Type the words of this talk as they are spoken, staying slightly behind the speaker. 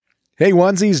Hey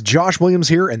onesies, Josh Williams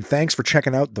here, and thanks for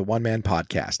checking out the One Man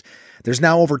Podcast. There's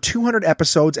now over 200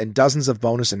 episodes and dozens of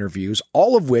bonus interviews,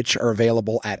 all of which are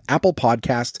available at Apple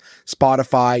Podcasts,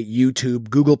 Spotify, YouTube,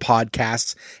 Google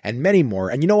Podcasts, and many more.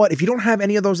 And you know what? If you don't have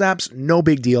any of those apps, no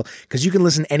big deal, because you can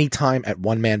listen anytime at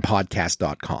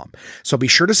onemanpodcast.com. So be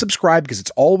sure to subscribe because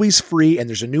it's always free and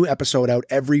there's a new episode out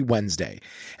every Wednesday.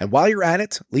 And while you're at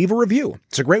it, leave a review.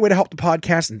 It's a great way to help the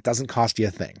podcast and it doesn't cost you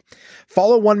a thing.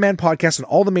 Follow One Man Podcast on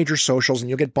all the major socials and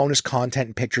you'll get bonus content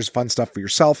and pictures, fun stuff for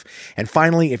yourself. And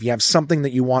finally, if you have something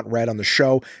that you want read on the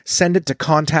show, send it to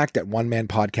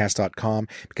contact@onemanpodcast.com,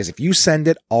 because if you send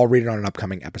it, I'll read it on an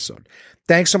upcoming episode.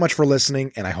 Thanks so much for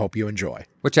listening, and I hope you enjoy.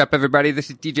 What's up, everybody? This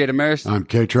is DJ Demers. I'm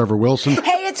K. Trevor Wilson.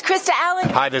 Hey, it's Krista Allen.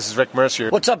 Hi, this is Rick Mercier.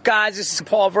 What's up, guys? This is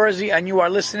Paul Verzi, and you are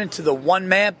listening to the One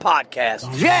Man Podcast.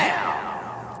 Yeah!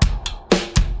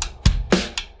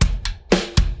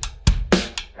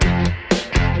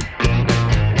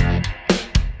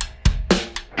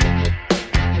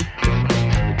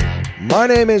 My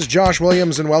name is Josh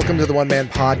Williams, and welcome to the One Man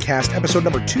Podcast, episode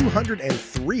number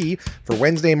 203 for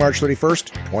Wednesday, March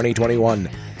 31st, 2021.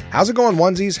 How's it going,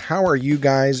 onesies? How are you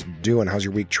guys doing? How's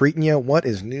your week treating you? What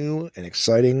is new and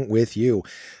exciting with you?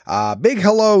 Big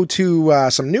hello to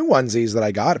some new onesies that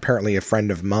I got. Apparently a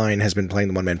friend of mine has been playing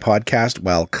the One Man Podcast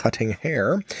while cutting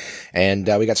hair, and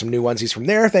we got some new onesies from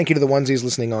there. Thank you to the onesies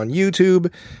listening on YouTube.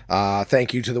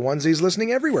 Thank you to the onesies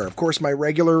listening everywhere. Of course, my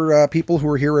regular people who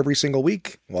are here every single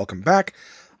week, welcome back.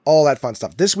 All that fun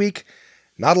stuff. This week,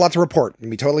 not a lot to report. To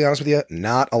be totally honest with you,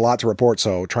 not a lot to report.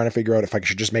 So trying to figure out if I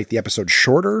should just make the episode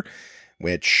shorter,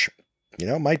 which,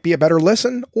 might be a better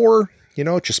listen, or,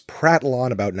 just prattle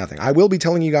on about nothing. I will be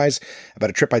telling you guys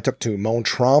about a trip I took to Mont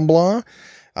Tremblant,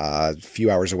 a few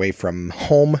hours away from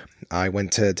home. I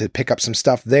went to pick up some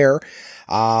stuff there.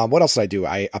 What else did I do?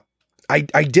 I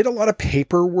did a lot of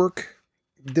paperwork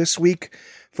this week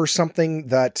for something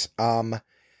that,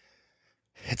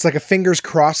 it's like a fingers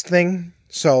crossed thing.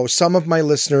 So some of my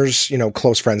listeners,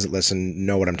 close friends that listen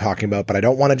know what I'm talking about, but I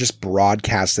don't want to just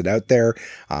broadcast it out there.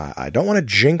 I don't want to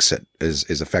jinx it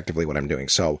is effectively what I'm doing.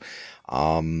 So,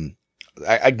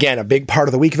 again, a big part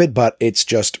of the week of it, but it's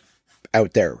just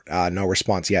out there. No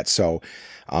response yet. So,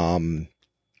 one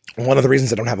of the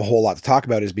reasons I don't have a whole lot to talk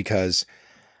about is because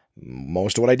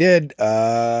most of what I did,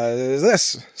 is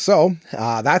this. So,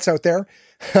 that's out there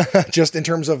just in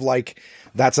terms of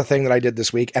that's a thing that I did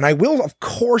this week. And I will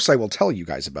tell you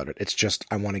guys about it. It's just,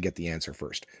 I want to get the answer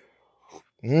first.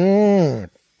 Right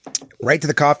to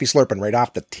the coffee, slurping right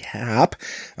off the tap.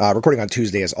 Recording on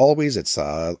Tuesday as always. It's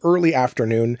early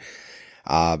afternoon.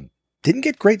 Didn't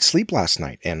get great sleep last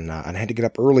night and I had to get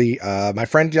up early. My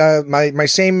friend,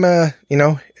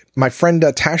 my friend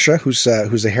Tasha,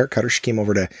 who's a hair cutter, she came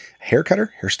over to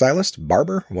hairstylist,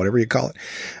 barber, whatever you call it.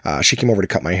 She came over to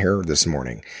cut my hair this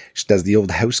morning. She does the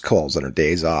old house calls on her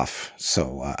days off.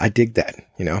 So I dig that.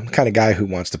 I'm the kind of guy who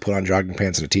wants to put on jogging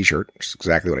pants and a t-shirt, which is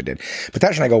exactly what I did. But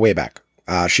Tasha and I go way back.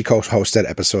 She co-hosted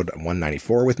episode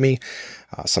 194 with me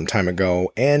some time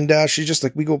ago. And she's just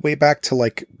we go way back to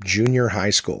junior high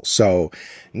school. So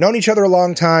known each other a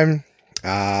long time.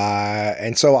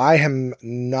 And so I am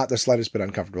not the slightest bit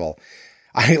uncomfortable.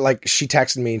 She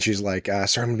texted me and she's like,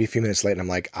 sorry, I'm gonna be a few minutes late. And I'm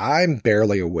like, I'm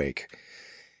barely awake.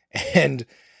 And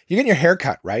you're getting your hair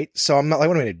cut, right? So I'm not what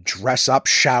am I gonna dress up,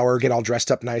 shower, get all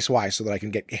dressed up nice. Why? So that I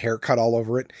can get hair cut all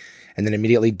over it and then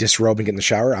immediately disrobe and get in the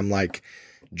shower. I'm like,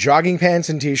 jogging pants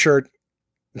and t-shirt,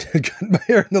 got my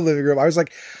hair in the living room. I was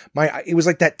like, it was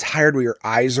like that tired where your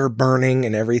eyes are burning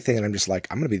and everything. And I'm just like,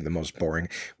 I'm going to be the most boring.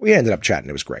 We ended up chatting.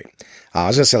 It was great. I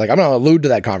was going to say I'm going to allude to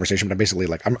that conversation, but I'm basically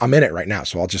I'm in it right now.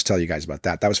 So I'll just tell you guys about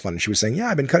that. That was fun. And she was saying, yeah,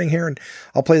 I've been cutting hair and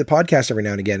I'll play the podcast every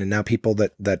now and again. And now people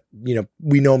that,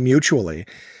 we know mutually,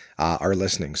 are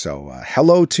listening. So,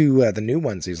 hello to the new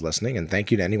onesies listening. And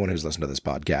thank you to anyone who's listened to this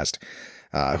podcast.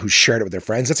 Who's shared it with their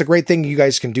friends. That's a great thing you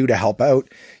guys can do to help out.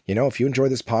 If you enjoy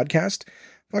this podcast,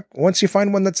 once you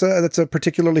find one that's a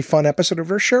particularly fun episode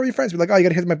of share with your friends. Be like, oh, you got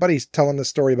to hear my buddies telling the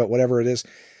story about whatever it is.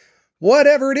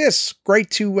 Whatever it is. Great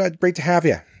to have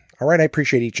you. All right. I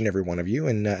appreciate each and every one of you.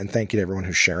 And thank you to everyone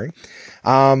who's sharing.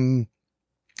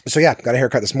 So yeah, got a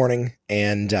haircut this morning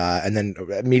and then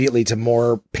immediately to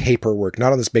more paperwork,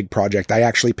 not on this big project. I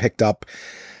actually picked up,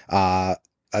 a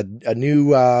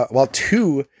new,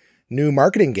 two new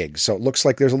marketing gigs. So it looks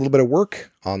like there's a little bit of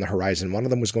work on the horizon. One of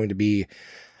them was going to be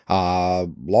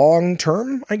long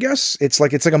term, I guess. It's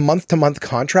like a month to month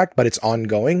contract, but it's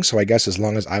ongoing. So I guess as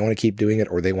long as I want to keep doing it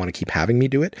or they want to keep having me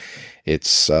do it, it's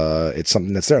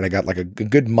something that's there. And I got a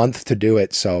good month to do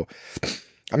it. So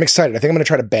I'm excited. I think I'm going to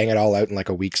try to bang it all out in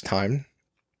a week's time.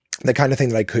 The kind of thing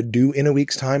that I could do in a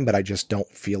week's time, but I just don't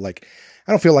feel like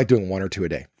I don't feel like doing 1 or 2 a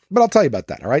day, but I'll tell you about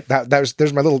that. All right. There's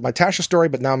my Tasha story,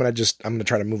 but now I'm going to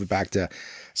try to move it back to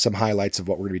some highlights of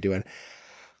what we're going to be doing.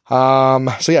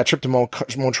 So yeah, trip to Mont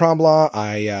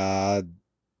Tremblant.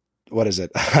 What is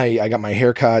it? I got my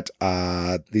haircut,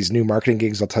 these new marketing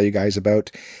gigs I'll tell you guys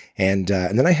about. And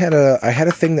then I had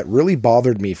a thing that really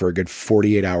bothered me for a good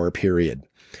 48-hour period.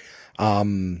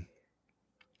 The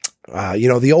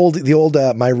old,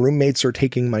 my roommates are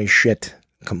taking my shit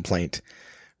complaint,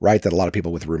 right? That a lot of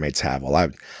people with roommates have. Well,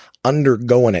 I've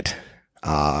undergone it,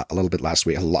 a little bit last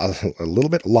week, a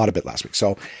lot of it last week.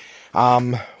 So,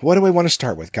 what do I want to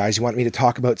start with, guys? You want me to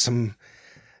talk about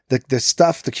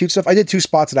the cute stuff? I did 2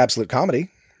 spots at Absolute Comedy,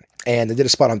 and I did a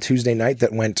spot on Tuesday night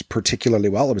that went particularly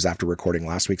well. It was after recording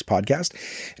last week's podcast,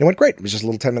 and it went great. It was just a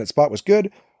little 10-minute spot. It was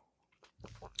good.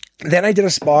 Then I did a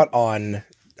spot on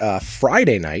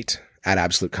Friday night at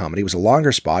Absolute Comedy. It was a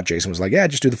longer spot. Jason was like, yeah,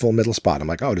 just do the full middle spot. I'm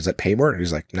like, oh, does that pay more? And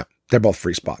he's like, no, they're both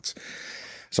free spots.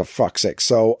 So fuck's sake.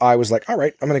 So I was like, all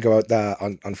right, I'm going to go out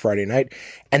on Friday night.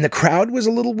 And the crowd was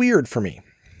a little weird for me.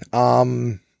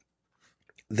 It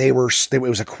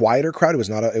was a quieter crowd. It was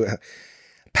not a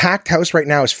packed house right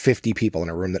now is 50 people in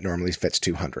a room that normally fits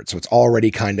 200. So it's already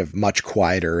kind of much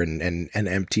quieter and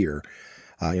emptier.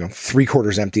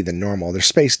 3/4 empty than normal. They're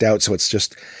spaced out, so it's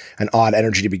just an odd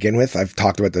energy to begin with. I've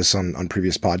talked about this on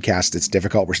previous podcasts. It's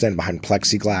difficult. We're standing behind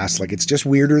plexiglass. Like, it's just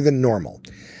weirder than normal.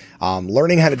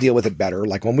 Learning how to deal with it better.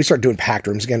 Like, when we start doing packed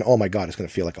rooms again, oh my God, it's going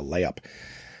to feel like a layup.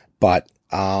 But,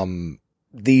 the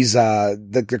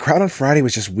crowd on Friday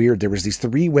was just weird. There was these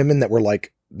 3 women that were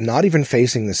like, not even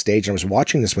facing the stage. And I was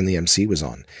watching this when the MC was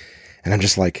on, and I'm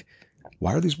just like,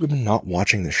 why are these women not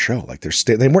watching the show? Like,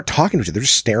 they weren't talking to each other. They're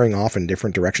just staring off in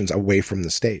different directions away from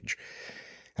the stage.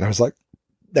 And I was like,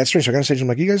 that's strange. So I got on stage. I'm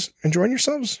like, you guys enjoying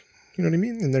yourselves? You know what I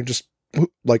mean? And they're just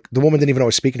like, the woman didn't even know I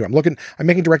was speaking to her. I'm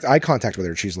making direct eye contact with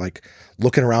her. And she's like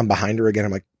looking around behind her again.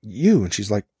 I'm like, you? And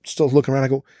she's like, still looking around. I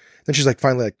go, then she's like,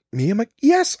 finally like, me? I'm like,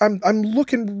 yes, I'm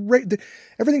looking right.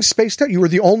 Everything's spaced out. You were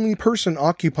the only person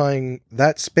occupying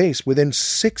that space within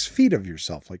 6 feet of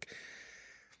yourself. Like,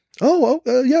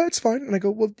 yeah, it's fine. And I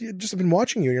go, well, I've been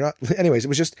watching you. You're not, anyways,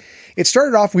 it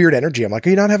started off weird energy. I'm like,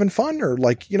 are you not having fun? Or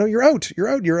like, you're out,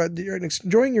 you're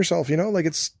enjoying yourself, like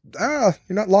you're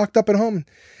not locked up at home.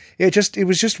 It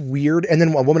was just weird. And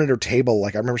then a woman at her table,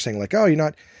 like I remember saying like, oh, you're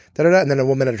not da-da-da. And then a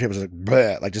woman at her table was like,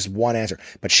 bleh, like just one answer,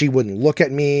 but she wouldn't look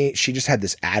at me. She just had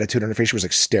this attitude on her face. She was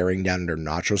like staring down at her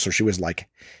nachos. So she was like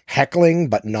heckling,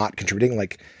 but not contributing.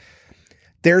 Like,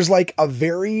 there's like a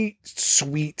very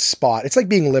sweet spot. It's like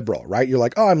being liberal, right? You're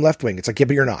like, oh, I'm left wing. It's like, yeah,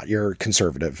 but you're not. You're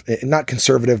conservative. Not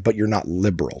conservative, but you're not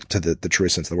liberal to the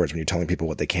truest sense of the words when you're telling people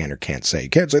what they can or can't say. You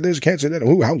can't say this, you can't say that.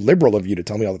 Ooh, how liberal of you to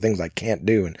tell me all the things I can't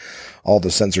do and all the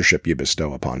censorship you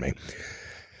bestow upon me.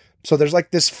 So there's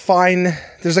like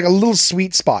there's like a little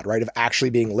sweet spot, right, of actually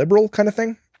being liberal kind of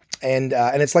thing. And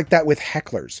it's like that with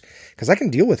hecklers, because I can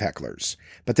deal with hecklers,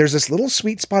 but there's this little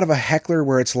sweet spot of a heckler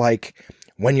where it's like,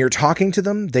 when you're talking to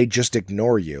them, they just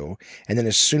ignore you. And then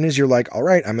as soon as you're like, all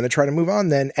right, I'm going to try to move on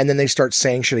then. And then they start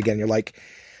saying shit again. You're like,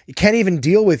 you can't even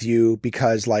deal with you,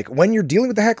 because like when you're dealing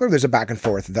with the heckler, there's a back and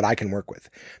forth that I can work with.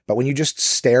 But when you just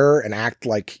stare and act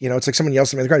like, it's like someone yells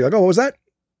something in the crowd, you're like, oh, what was that?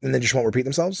 And they just won't repeat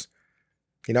themselves.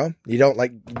 You don't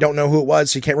know who it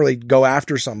was. So you can't really go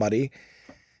after somebody.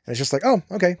 And it's just like, oh,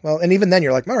 okay. Well, and even then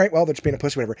you're like, all right, well, they're just being a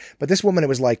pussy, whatever. But this woman, it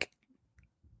was like,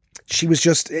 she was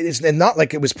just, it's not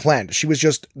like it was planned. She was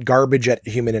just garbage at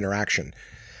human interaction.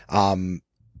 It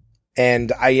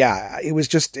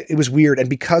was weird. And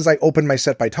because I opened my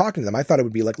set by talking to them, I thought it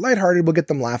would be like lighthearted. We'll get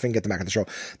them laughing, get them back on the show.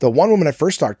 The one woman I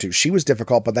first talked to, she was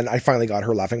difficult, but then I finally got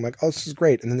her laughing. I'm like, oh, this is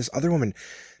great. And then this other woman,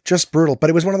 just brutal. But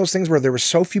it was one of those things where there were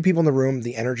so few people in the room.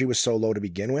 The energy was so low to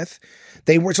begin with.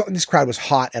 This crowd was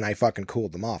hot, and I fucking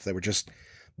cooled them off. They were just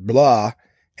blah.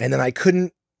 And then I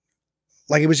couldn't,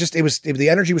 like, the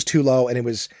energy was too low,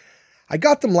 and I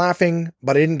got them laughing,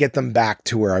 but I didn't get them back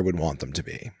to where I would want them to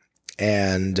be.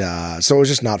 And, so it was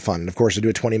just not fun. And of course, to do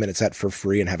a 20-minute set for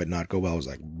free and have it not go well was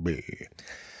like, bleh.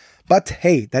 But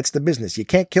hey, that's the business. You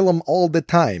can't kill them all the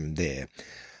time there.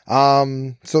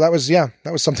 So that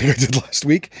was something I did last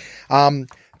week.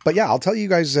 But yeah, I'll tell you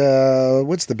guys,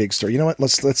 what's the big story? You know what?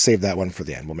 Let's save that one for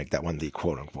the end. We'll make that one the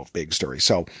quote unquote big story.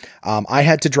 So, I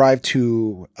had to drive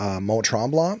to, Mont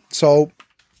Tremblant. So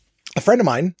a friend of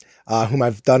mine, whom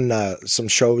I've done, some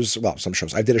shows.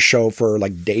 I did a show for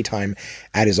like daytime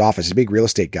at his office. He's a big real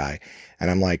estate guy. And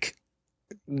I'm like,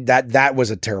 that was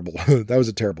a terrible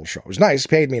show. It was nice,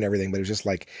 paid me and everything, but it was just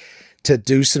like, to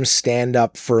do some stand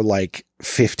up for like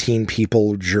 15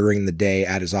 people during the day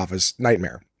at his office.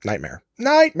 Nightmare.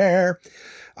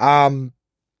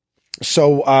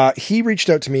 So he reached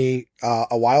out to me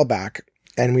a while back,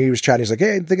 and we was chatting. He's like,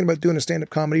 "Hey, I'm thinking about doing a stand-up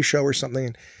comedy show or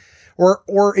something."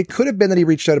 Or it could have been that he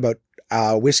reached out about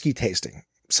whiskey tasting.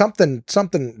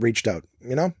 Something reached out,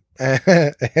 you know?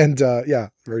 And yeah,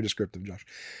 very descriptive, Josh.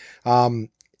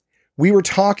 We were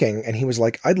talking, and he was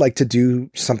like, "I'd like to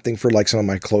do something for like some of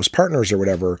my close partners or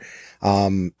whatever.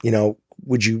 You know,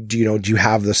 do you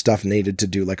have the stuff needed to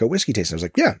do like a whiskey tasting?" I was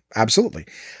like, "Yeah, absolutely."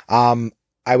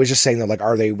 I was just saying that, like,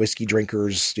 are they whiskey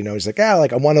drinkers? You know, he's like, "Yeah,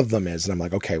 like one of them is." And I'm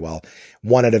like, "Okay, well,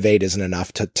 1 out of 8 isn't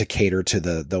enough to cater to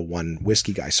the one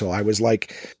whiskey guy." So I was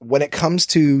like, when it comes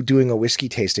to doing a whiskey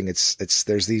tasting,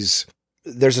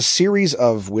 there's a series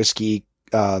of whiskey,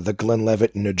 the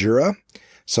Glenlivet Najura.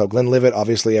 So Glenlivet,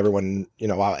 obviously everyone,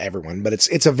 but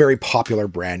it's a very popular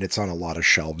brand. It's on a lot of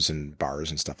shelves and bars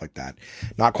and stuff like that.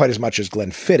 Not quite as much as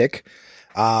Glenfiddich.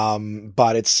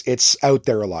 But it's out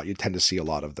there a lot. You tend to see a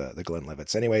lot of the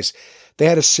Glenlivets. Anyways, they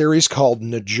had a series called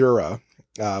Najura,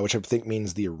 which I think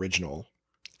means the original.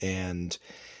 And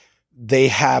they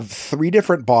have 3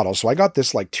 different bottles. So I got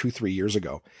this like 2-3 years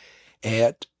ago,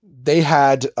 and they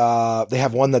have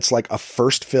one that's like a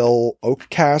first fill oak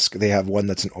cask. They have one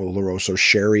that's an Oloroso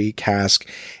sherry cask,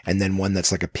 and then one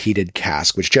that's like a peated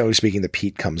cask, which generally speaking, the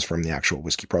peat comes from the actual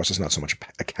whiskey process, not so much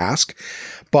a cask.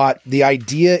 But the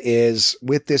idea is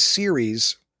with this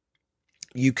series,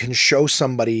 you can show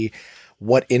somebody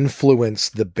what influence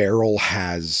the barrel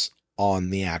has on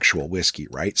the actual whiskey,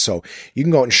 right? So you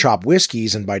can go out and shop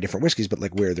whiskeys and buy different whiskeys, but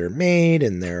like where they're made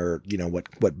and their,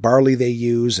 what barley they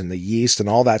use and the yeast and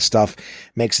all that stuff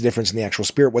makes a difference in the actual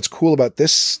spirit. What's cool about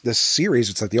this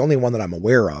series, it's like the only one that I'm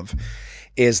aware of,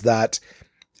 is that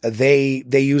they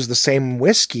use the same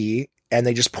whiskey and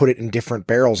they just put it in different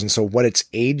barrels. And so what it's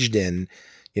aged in,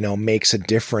 makes a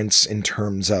difference in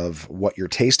terms of what you're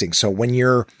tasting. So when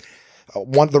you're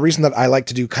the reason that I like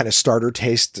to do kind of starter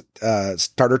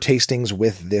tastings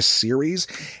with this series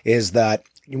is that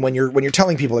when you're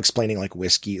telling people, explaining like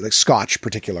whiskey, like Scotch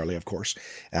particularly, of course,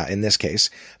 in this case,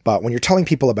 but when you're telling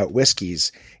people about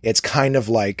whiskeys, it's kind of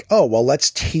like, oh, well,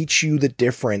 let's teach you the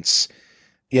difference,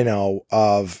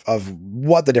 of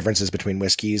what the difference is between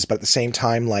whiskeys. But at the same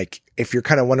time, like if you're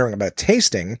kind of wondering about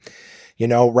tasting,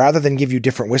 rather than give you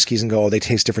different whiskeys and go, oh, they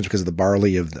taste different because of the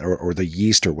barley or the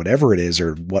yeast or whatever it is,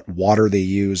 or what water they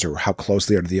use or how close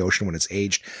they are to the ocean when it's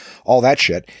aged, all that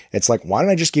shit. It's like, why don't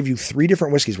I just give you 3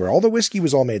 different whiskeys where all the whiskey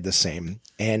was all made the same?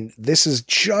 And this is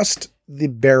just the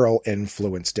barrel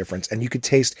influence difference. And you could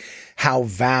taste how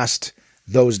vast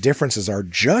those differences are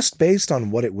just based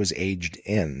on what it was aged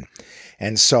in.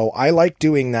 And so I like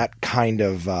doing that kind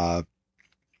of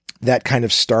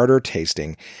starter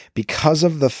tasting because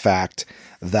of the fact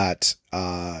that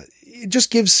it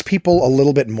just gives people a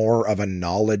little bit more of a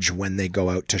knowledge when they go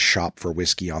out to shop for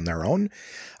whiskey on their own,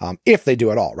 if they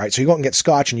do at all, right? So you go out and get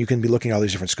Scotch and you can be looking at all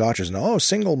these different Scotches and, oh,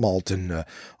 single malt and,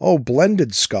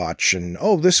 blended Scotch and,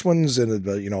 oh, this one's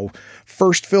in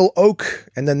first fill oak.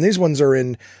 And then these ones are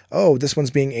in, oh, this one's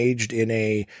being aged in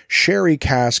a sherry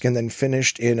cask and then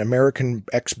finished in American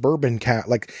ex-bourbon cask.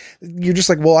 Like, you're just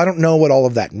like, well, I don't know what all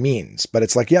of that means, but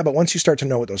it's like, yeah, but once you start to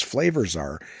know what those flavors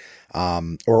are,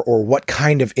 or what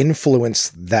kind of influence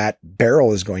that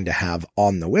barrel is going to have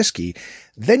on the whiskey,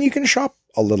 then you can shop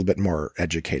a little bit more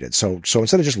educated. So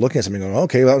instead of just looking at something and going,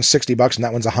 okay, well, that one's $60 and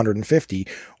that one's $150.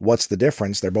 What's the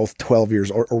difference? They're both 12 years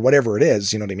or whatever it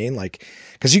is. You know what I mean? Like,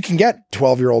 cause you can get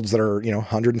 12-year-olds that are,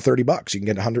 $130. You can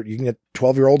get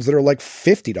 12-year-olds that are like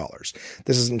 $50.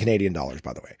 This isn't Canadian dollars,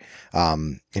 by the way.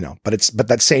 But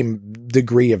that same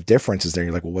degree of difference is there.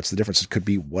 You're like, well, what's the difference? It could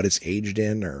be what it's aged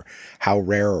in or how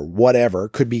rare or whatever.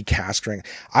 It could be cask strength.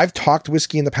 I've talked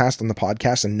whiskey in the past on the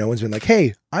podcast and no one's been like,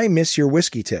 hey, I miss your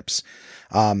whiskey tips.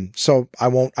 So I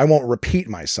won't repeat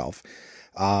myself.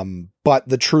 But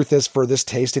the truth is, for this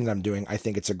tasting that I'm doing, I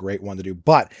think it's a great one to do.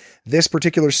 But this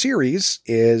particular series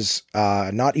is,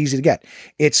 not easy to get.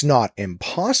 It's not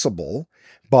impossible,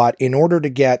 but in order to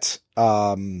get,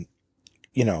 the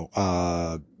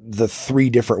 3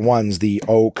 different ones, the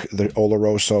oak, the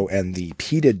Oloroso, and the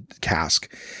peated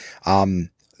cask,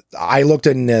 I looked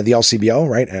in the LCBO,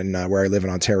 right? And where I live in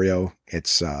Ontario,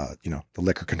 it's, the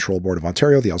Liquor Control Board of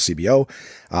Ontario, the LCBO,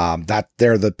 that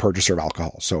they're the purchaser of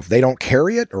alcohol. So if they don't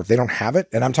carry it or if they don't have it,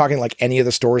 and I'm talking like any of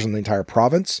the stores in the entire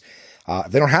province,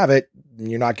 if they don't have it,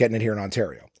 you're not getting it here in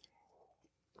Ontario.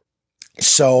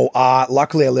 So,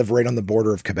 luckily I live right on the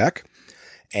border of Quebec.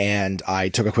 And I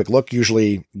took a quick look.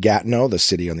 Usually Gatineau, the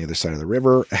city on the other side of the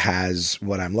river, has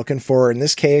what I'm looking for. In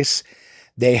this case,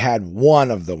 they had one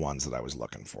of the ones that I was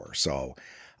looking for. So,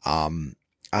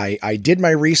 I did my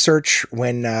research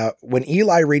when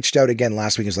Eli reached out again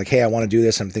last week. He was like, "Hey, I want to do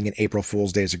this. I'm thinking April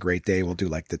Fool's Day is a great day. We'll do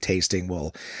like the tasting."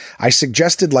 Well, I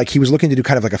suggested like he was looking to do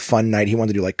kind of like a fun night. He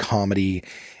wanted to do like comedy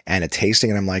and a tasting.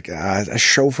 And I'm like, a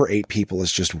show for 8 people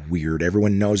is just weird.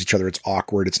 Everyone knows each other. It's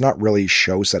awkward. It's not really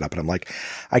show setup. And I'm like,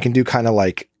 I can do kind of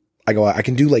like, I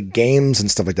can do like games and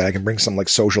stuff like that. I can bring some like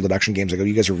social deduction games. I go,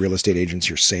 you guys are real estate agents,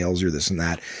 you're sales, you're this and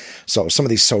that. So some of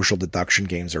these social deduction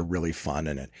games are really fun,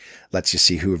 and it lets you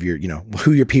see who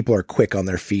your people are quick on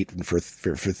their feet and for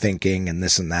thinking and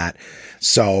this and that.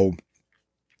 So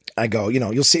I go,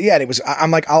 you'll see. Yeah. And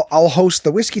I'm like, I'll host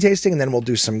the whiskey tasting and then we'll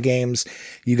do some games.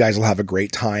 You guys will have a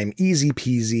great time. Easy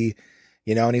peasy,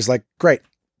 and he's like, great,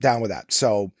 down with that.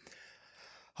 So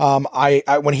I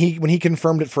when he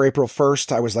confirmed it for April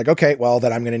 1st, I was like, okay, well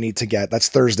then I'm going to need to that's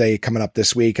Thursday coming up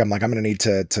this week. I'm like, I'm going to need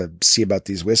to see about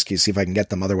these whiskeys, see if I can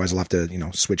get them. Otherwise I'll have to,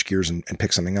 switch gears and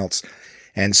pick something else.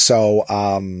 And so,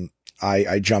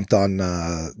 I jumped on,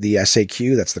 the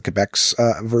SAQ. That's the Quebec's,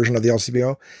 version of the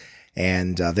LCBO.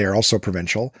 And, they're also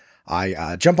provincial.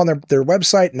 I jump on their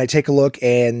website and I take a look,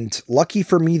 and lucky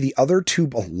for me, the other two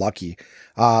bottles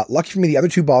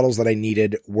that I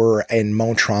needed were in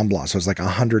Mont Tremblant. So it's like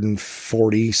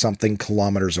 140 something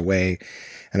kilometers away.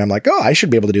 And I'm like, oh, I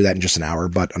should be able to do that in just an hour.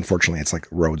 But unfortunately, it's like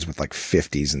roads with like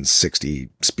 50s and 60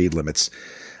 speed limits.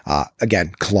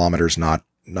 Again, kilometers, not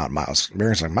miles.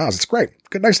 Americans like miles. It's great.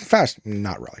 Good, nice and fast.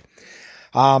 Not really.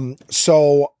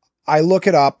 So I look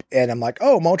it up and I'm like,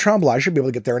 oh, Mont Tremblant, I should be able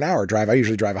to get there an hour drive. I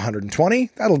usually drive 120.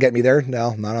 That'll get me there.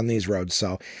 No, not on these roads.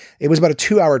 So it was about a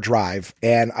 2-hour drive,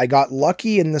 and I got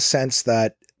lucky in the sense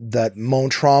that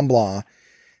Mont Tremblant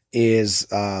is,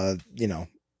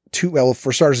 well,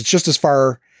 for starters, it's just as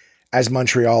far as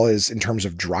Montreal is in terms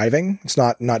of driving. It's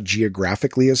not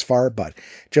geographically as far, but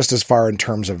just as far in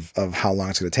terms of how long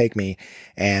it's going to take me.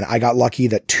 And I got lucky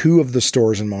that 2 of the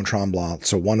stores in Mont Tremblant,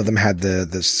 so one of them had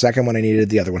the second one I needed,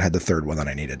 the other one had the third one that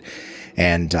I needed.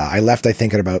 And I left, I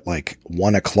think, at about like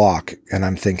 1:00, and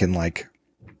I'm thinking like,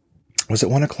 was it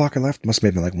 1:00 I left? Must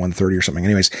have been like 1:30 or something.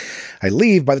 Anyways, I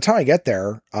leave. By the time I get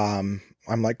there, I'm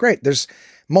like, great,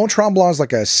 Mont Tremblant is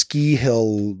like a ski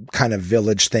hill kind of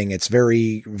village thing. It's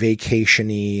very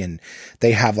vacation-y, and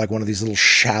they have like one of these little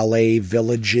chalet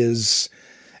villages,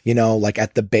 like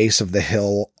at the base of the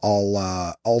hill.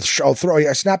 I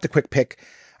snapped a quick pic.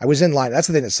 I was in line. That's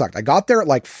the thing that sucked. I got there at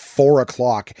like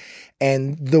 4:00,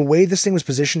 and the way this thing was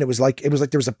positioned, it was like there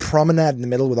was a promenade in the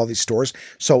middle with all these stores.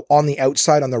 So on the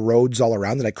outside, on the roads all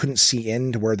around it, I couldn't see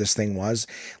into where this thing was.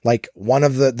 Like one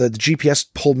of the GPS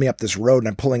pulled me up this road, and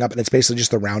I'm pulling up, and it's basically just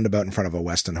the roundabout in front of a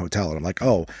Westin hotel. And I'm like,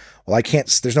 oh, well, I can't,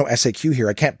 there's no SAQ here.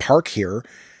 I can't park here.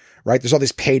 Right. There's all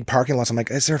these paid parking lots. I'm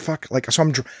like, is there so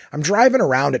I'm driving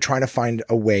around it trying to find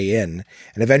a way in.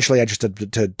 And eventually I just had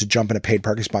to jump in a paid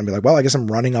parking spot and be like, well, I guess I'm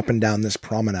running up and down this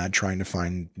promenade trying to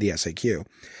find the SAQ.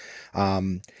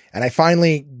 And I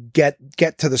finally get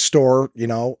to the store,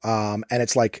 and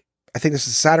it's like, I think this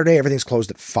is Saturday. Everything's closed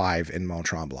at 5 in Mont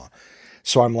Tremblant.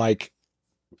 So I'm like,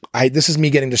 this is me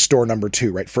getting to store number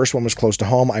 2, right? First one was close to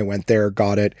home. I went there,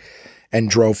 got it, and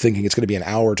drove thinking it's going to be an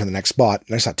hour to the next spot.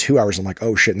 And I saw 2 hours. I'm like,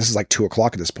 oh shit. And this is like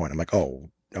 2:00 at this point. I'm like, oh,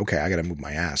 okay. I got to move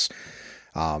my ass.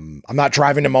 I'm not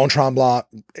driving to Mont Tremblant.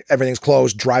 Everything's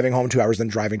closed, driving home 2 hours, then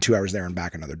driving 2 hours there and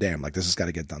back another day. I'm like, this has got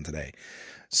to get done today.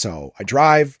 So I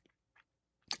drive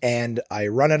and I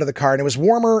run out of the car, and it was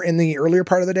warmer in the earlier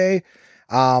part of the day.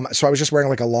 So I was just wearing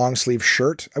like a long sleeve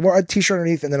shirt. I wore a t-shirt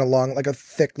underneath and then a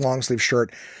thick long sleeve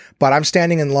shirt. But I'm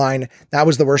standing in line. That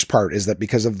was the worst part, is that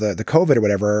because of the COVID or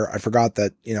whatever, I forgot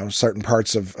that, certain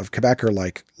parts of Quebec are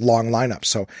like long lineups.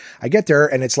 So I get there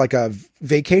and it's like a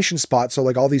vacation spot. So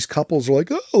like all these couples are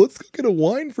like, oh, let's go get a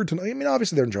wine for tonight. I mean,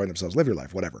 obviously they're enjoying themselves, live your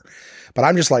life, whatever. But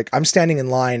I'm just like, I'm standing in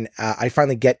line. I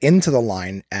finally get into the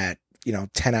line at,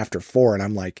 10 after 4. And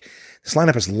I'm like, this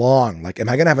lineup is long. Like, am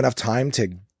I going to have enough time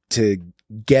to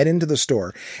get into the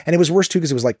store? And it was worse too, because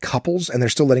it was like couples, and they're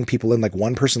still letting people in. Like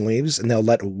one person leaves and they'll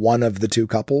let one of the 2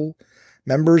 couple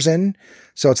members in.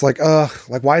 So it's like,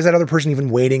 like, why is that other person even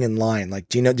waiting in line? Like,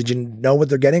 did you know what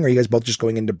they're getting? Or are you guys both just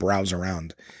going in to browse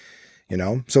around?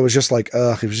 So it was just like,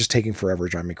 it was just taking forever,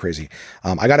 driving me crazy.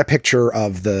 I got a picture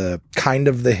of the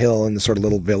hill and the sort of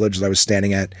little village that I was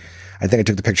standing at. I think I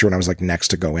took the picture when I was like next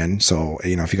to go in. So,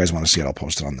 if you guys want to see it, I'll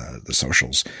post it on the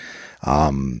socials.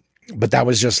 But that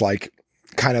was just like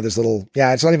kind of this little,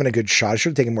 it's not even a good shot. I should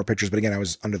have taken more pictures, but again, I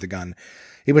was under the gun.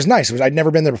 It was nice. I'd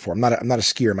never been there before. I'm not a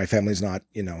skier. My family's not,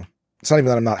 it's not even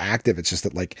that I'm not active. It's just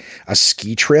that like a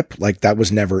ski trip, like that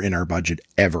was never in our budget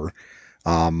ever.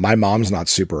 My mom's not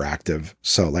super active.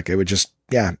 So like it would just,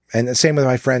 Yeah. And the same with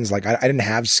my friends. Like I didn't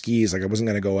have skis. Like I wasn't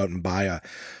going to go out and buy a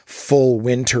full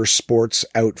winter sports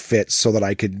outfit so that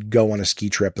I could go on a ski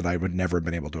trip that I would never have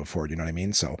been able to afford. You know what I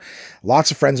mean? So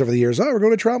lots of friends over the years. Oh, we're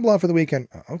going to Tremblant for the weekend.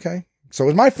 Okay. So it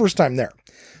was my first time there.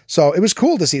 So it was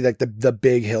cool to see like the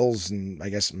big hills and I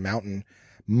guess mountain.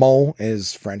 Mont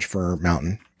is French for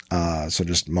mountain. So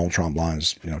just Mont Tremblant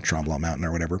is, Tremblant Mountain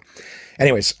or whatever.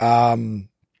 Anyways,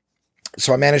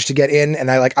 so I managed to get in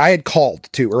and I had called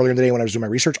too earlier in the day when I was doing my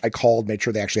research. I called, made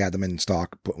sure they actually had them in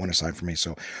stock, put one aside for me.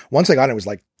 So once I got it, it was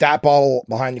like that bottle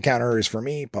behind the counter is for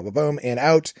me, boom, boom, boom, and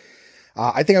out.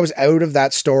 I think I was out of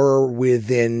that store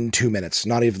within 2 minutes,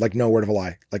 not even like no word of a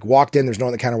lie. Like walked in, there's no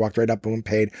one on the counter, walked right up, boom,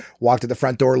 paid, walked at the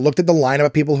front door, looked at the lineup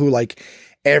of people who like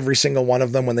every single one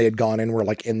of them when they had gone in were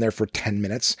like in there for 10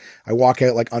 minutes. I walk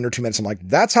out like under 2 minutes. I'm like,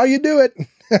 that's how you do it.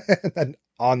 And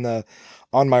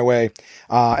on my way.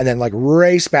 And then like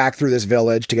race back through this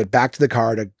village to get back to the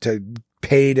car to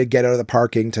pay to get out of the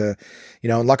parking to,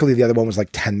 and luckily the other one was like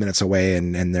 10 minutes away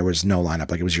and there was no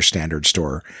lineup. Like it was your standard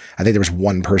store. I think there was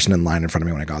one person in line in front of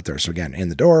me when I got there. So again, in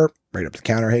the door, right up to the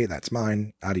counter. Hey, that's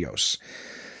mine. Adios.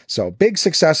 So big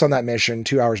success on that mission,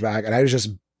 2 hours back. And I was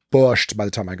just bushed by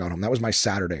the time I got home. That was my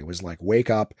Saturday. It was like, wake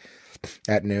up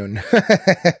at noon.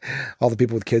 All the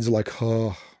people with kids are like,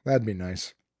 oh, that'd be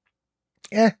nice.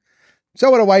 Yeah.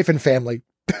 So would a wife and family.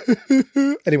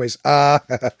 Anyways,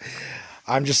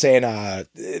 I'm just saying,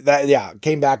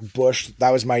 came back bushed.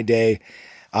 That was my day.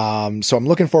 So I'm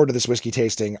looking forward to this whiskey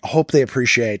tasting. I hope they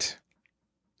appreciate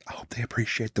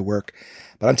the work,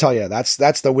 but I'm telling you, that's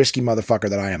the whiskey motherfucker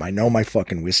that I am. I know my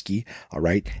fucking whiskey. All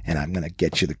right. And I'm going to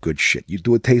get you the good shit. You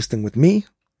do a tasting with me.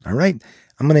 All right.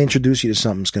 I'm going to introduce you to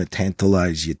something that's going to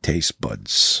tantalize your taste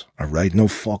buds. All right. No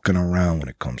fucking around when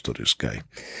it comes to this guy.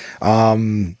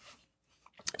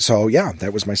 So yeah,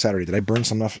 that was my Saturday. Did I burn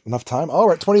enough time? Oh,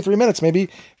 we're at 23 minutes. Maybe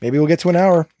we'll get to an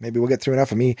hour. Maybe we'll get through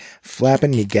enough of me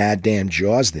flapping me goddamn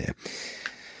jaws there.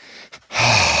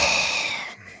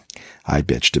 I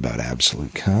bitched about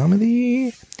Absolute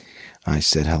Comedy. I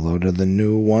said hello to the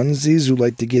new onesies who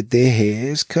like to get their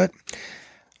hairs cut.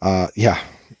 Yeah,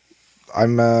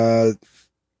 I'm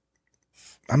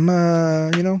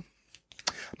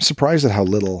surprised at how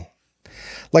little,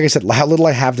 like I said, how little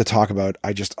I have to talk about.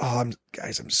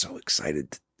 I'm so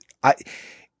excited.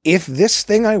 If this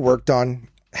thing I worked on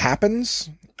happens,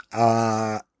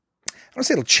 I don't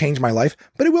say it'll change my life,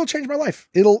 but it will change my life.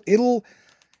 It'll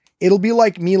be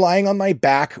like me lying on my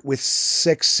back with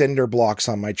 6 cinder blocks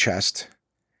on my chest.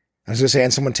 I was going to say,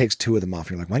 and someone takes 2 of them off.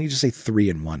 You're like, why don't you just say 3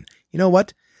 and 1? You know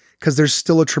what? Because there's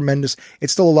still it's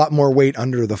still a lot more weight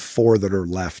under the 4 that are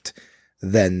left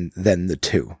than the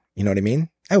 2. You know what I mean?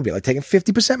 That would be like taking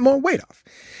 50% more weight off.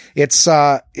 It's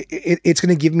going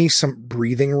to give me some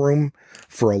breathing room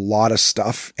for a lot of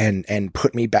stuff and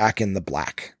put me back in the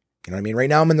black. You know what I mean? Right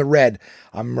now I'm in the red.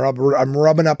 I'm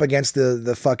rubbing up against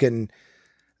the fucking,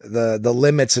 the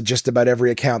limits of just about every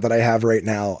account that I have right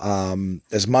now.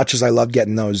 As much as I love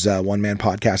getting those one man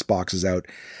podcast boxes out,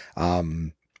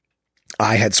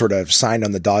 I had sort of signed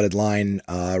on the dotted line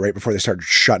right before they started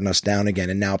shutting us down again.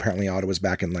 And now apparently Ottawa's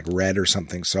back in like red or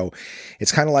something. So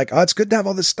it's kind of like, oh, it's good to have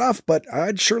all this stuff, but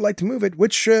I'd sure like to move it,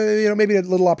 which, maybe a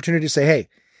little opportunity to say, hey,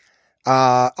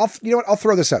 I'll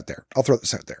throw this out there.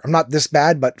 I'm not this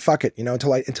bad, but fuck it,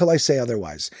 until I say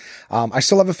otherwise. I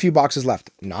still have a few boxes left,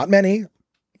 not many.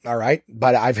 All right.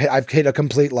 But I've hit a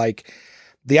complete, like,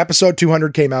 the episode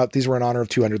 200 came out. These were in honor of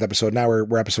 200th episode. Now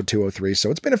we're episode 203.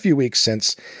 So it's been a few weeks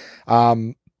since,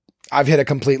 I've hit a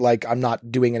complete, like, I'm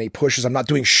not doing any pushes. I'm not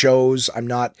doing shows. I'm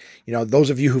not, those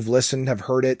of you who've listened have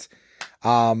heard it.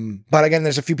 But again,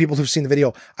 there's a few people who've seen the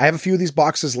video. I have a few of these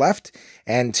boxes left,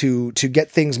 and to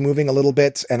get things moving a little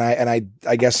bit. And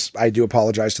I guess I do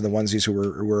apologize to the onesies who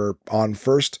were on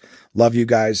first. Love you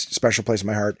guys. Special place in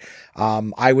my heart.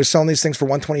 I was selling these things for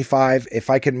 $125. If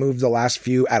I could move the last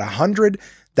few at 100,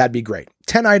 that'd be great.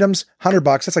 10 items, $100.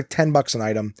 That's like $10 an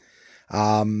item.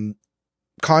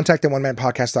 Contact at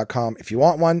onemanpodcast.com. If you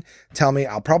want one, tell me.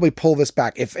 I'll probably pull this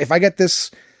back. If I get this,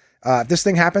 if this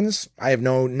thing happens, I have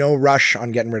no rush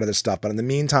on getting rid of this stuff. But in the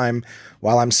meantime,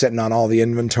 while I'm sitting on all the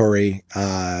inventory,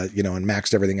 and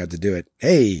maxed everything out to do it,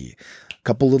 hey, a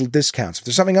couple little discounts. If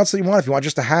there's something else that you want, if you want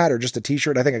just a hat or just a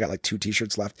t-shirt, I think I got like 2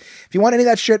 t-shirts left. If you want any of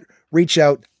that shit, reach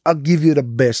out. I'll give you the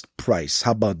best price.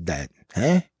 How about that?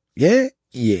 Huh? Yeah?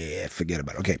 Yeah, forget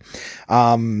about it. Okay.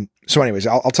 So anyways,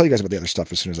 I'll tell you guys about the other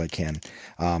stuff as soon as I can.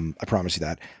 I promise you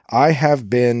that. I have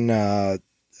been,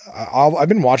 I've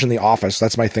been watching The Office.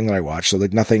 That's my thing that I watch. So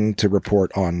like nothing to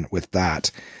report on with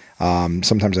that.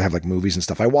 Sometimes I have like movies and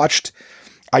stuff.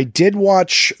 I did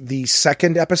watch the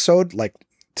second episode, like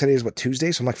today is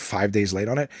Tuesday, so I'm like 5 days late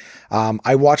on it.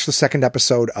 I watched the second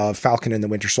episode of Falcon and the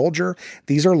Winter Soldier.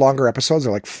 These are longer episodes.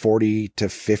 They're like 40 to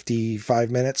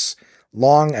 55 minutes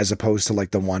long, as opposed to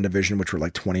like the WandaVision, which were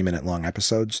like 20-minute long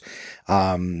episodes.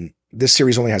 This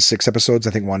series only has 6 episodes.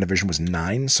 I think WandaVision was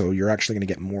 9, so you're actually going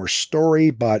to get more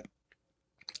story, but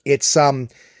it's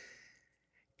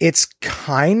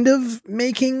kind of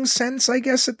making sense, I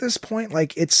guess, at this point.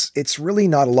 Like it's really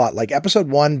not a lot. Like episode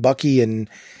 1, Bucky and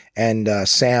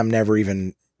Sam never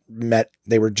even met.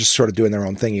 They were just sort of doing their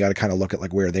own thing. You got to kind of look at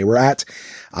like where they were at.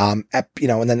 And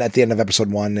then at the end of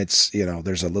episode 1, it's,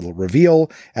 there's a little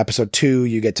reveal. Episode 2,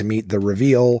 you get to meet the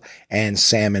reveal, and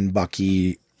Sam and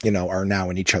Bucky, are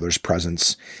now in each other's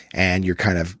presence, and you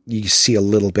see a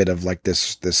little bit of like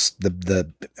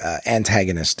the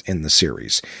antagonist in the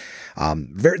series.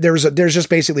 There's just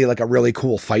basically like a really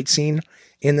cool fight scene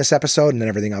in this episode, and then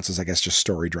everything else is, I guess, just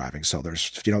story driving. So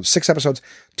there's, 6 episodes,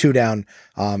 2 down.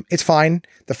 It's fine.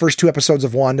 The first 2 episodes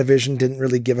of WandaVision didn't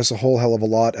really give us a whole hell of a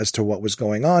lot as to what was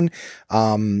going on.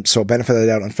 So benefit of the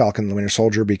doubt on Falcon and the Winter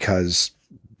Soldier, because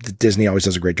Disney always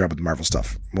does a great job with the Marvel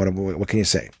stuff. What can you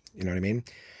say? You know what I mean?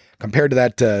 Compared to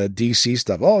that DC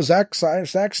stuff. Oh, Zack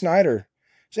Snyder.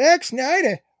 Zack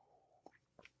Snyder.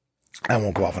 I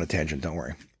won't go off on a tangent. Don't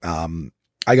worry.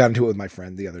 I got into it with my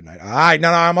friend the other night. No,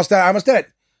 I almost did it.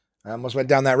 I almost went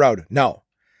down that road. No.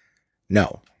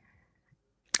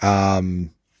 I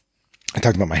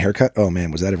talked about my haircut. Oh man,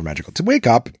 was that ever magical? To wake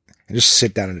up and just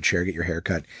sit down in a chair, get your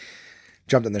haircut.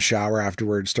 Jumped in the shower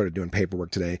afterwards, started doing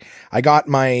paperwork today. I got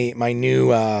my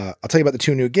new, I'll tell you about the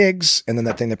 2 new gigs, and then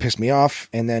that thing that pissed me off,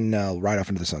 and then ride off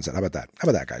into the sunset. How about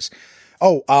that, guys?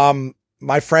 Oh,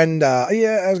 my friend,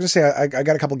 I was gonna say, I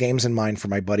got a couple games in mind for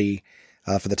my buddy,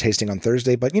 for the tasting on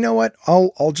Thursday, but you know what?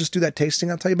 I'll just do that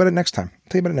tasting. I'll tell you about it next time. I'll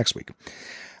tell you about it next week.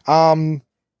 The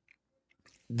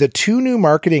 2 new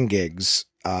marketing gigs,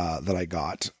 that I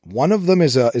got, one of them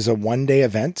is a 1-day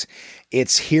event.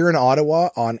 It's here in Ottawa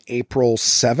on April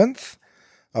 7th.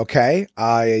 Okay.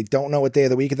 I don't know what day of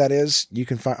the week that is. You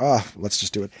can find, let's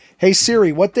just do it. Hey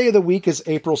Siri, what day of the week is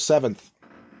April 7th?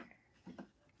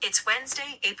 It's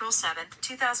Wednesday, April 7th,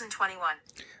 2021.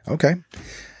 Okay.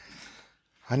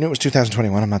 I knew it was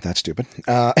 2021. I'm not that stupid.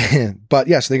 But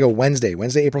yes, they go Wednesday,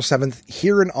 April 7th,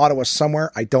 here in Ottawa somewhere.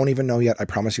 I don't even know yet. I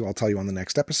promise you, I'll tell you on the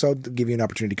next episode to give you an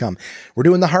opportunity to come. We're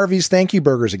doing the Harvey's Thank You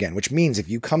Burgers again, which means if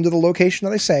you come to the location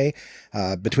that I say,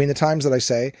 between the times that I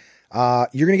say,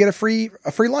 you're going to get a free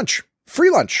lunch. Free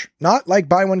lunch. Not like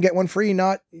buy one, get one free,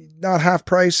 not half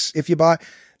price if you buy.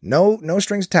 No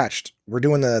strings attached. We're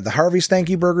doing the Harvey's Thank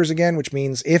You Burgers again, which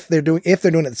means if they're doing it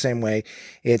the same way,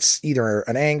 it's either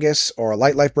an Angus or a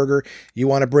Light Life burger. You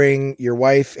want to bring your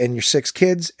wife and your 6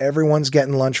 kids, everyone's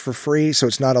getting lunch for free. So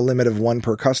it's not a limit of 1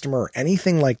 per customer or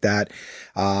anything like that.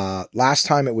 Last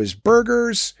time it was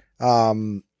burgers,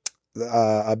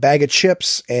 a bag of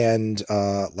chips, and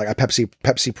like a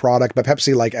Pepsi product, but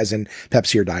Pepsi like as in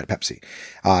Pepsi or Diet Pepsi,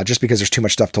 just because there's too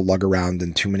much stuff to lug around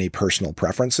and too many personal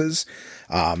preferences.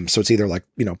 So it's either like,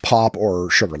 pop or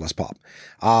sugarless pop.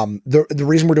 The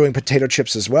reason we're doing potato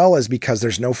chips as well is because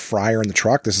there's no fryer in the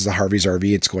truck. This is a Harvey's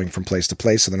RV. It's going from place to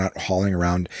place, so they're not hauling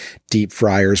around deep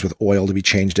fryers with oil to be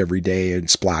changed every day and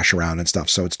splash around and stuff.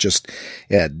 So it's just,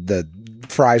 the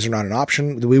fries are not an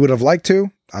option. We would have liked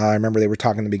to. I remember they were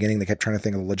talking in the beginning. They kept trying to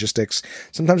think of the logistics.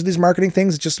 Sometimes these marketing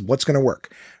things, it's just what's going to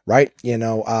work, right?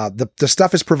 The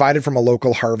stuff is provided from a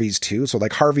local Harvey's too. So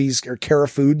like Harvey's or Cara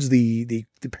Foods, the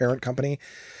parent company,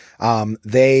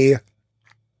 they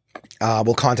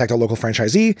will contact a local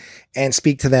franchisee and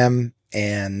speak to them.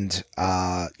 And,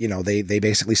 they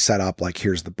basically set up like,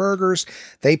 here's the burgers.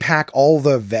 They pack all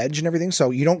the veg and everything.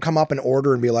 So you don't come up and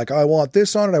order and be like, oh, I want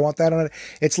this on it. I want that on it.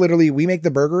 It's literally, we make the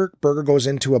burger goes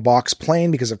into a box plain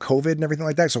because of COVID and everything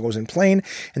like that. So it goes in plain.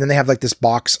 And then they have like this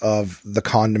box of the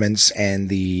condiments and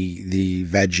the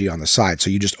veggie on the side. So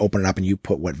you just open it up and you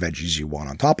put what veggies you want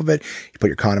on top of it. You put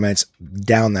your condiments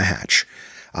down the hatch.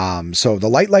 So the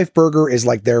Light Life burger is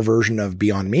like their version of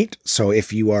Beyond Meat. So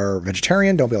if you are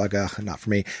vegetarian, don't be like, not for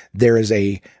me. There is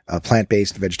a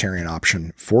plant-based vegetarian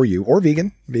option for you, or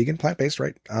vegan, plant-based,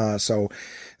 right? So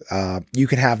you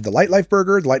can have the Light Life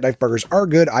burger. The Light Life burgers are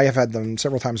good. I have had them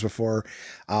several times before.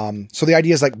 So the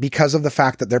idea is like, because of the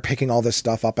fact that they're picking all this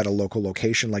stuff up at a local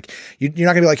location, like you're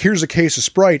not gonna be like, here's a case of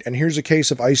Sprite and here's a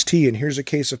case of iced tea and here's a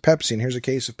case of Pepsi and here's a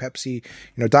case of Pepsi,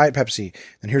 Diet Pepsi,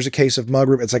 and here's a case of Mug.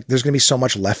 It's like, there's going to be so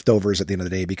much leftovers at the end of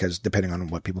the day, because depending on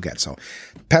what people get. So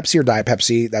Pepsi or Diet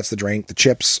Pepsi, that's the drink. The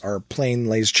chips are plain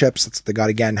Lay's chips. They got,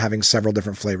 again, having several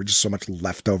different flavors, just so much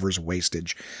leftovers,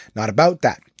 wastage. Not about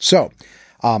that. So,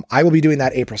 I will be doing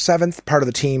that April 7th. Part of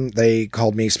the team, they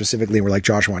called me specifically and were like,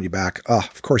 Josh, I want you back. Oh,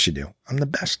 of course you do. I'm the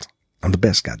best. I'm the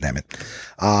best,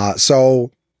 goddammit.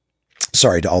 So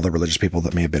sorry to all the religious people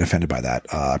that may have been offended by that.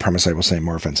 I promise I will say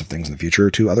more offensive things in the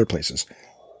future to other places.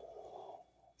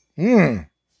 Pounding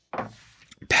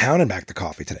back the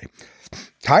coffee today.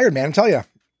 Tired, man, I tell you.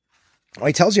 Oh,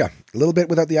 he tells you. A little bit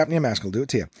without the apnea mask will do it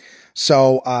to you.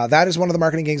 So that is one of the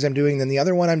marketing gigs I'm doing. Then the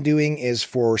other one I'm doing is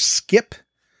for Skip.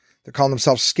 They're calling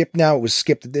themselves Skip now. It was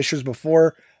Skip the Dishes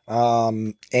before.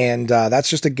 And that's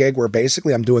just a gig where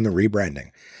basically I'm doing the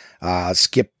rebranding.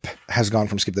 Skip has gone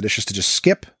from Skip the Dishes to just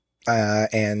Skip.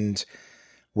 And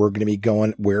I'm going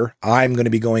to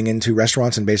be going into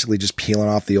restaurants and basically just peeling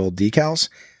off the old decals,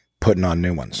 putting on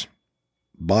new ones.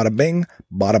 Bada bing,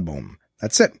 bada boom.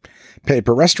 That's it. Pay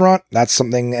per restaurant. That's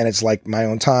something. And it's like my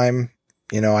own time.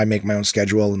 I make my own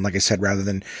schedule. And like I said, rather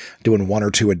than doing 1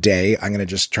 or 2 a day, I'm going to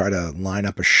just try to line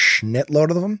up a shitload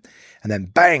of them and then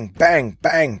bang, bang,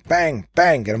 bang, bang,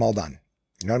 bang, get them all done.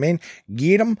 You know what I mean?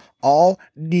 Get them all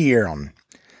done.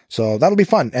 So that'll be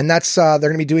fun. And that's, they're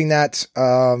going to be doing that.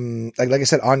 Like I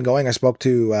said, ongoing. I spoke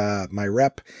to, my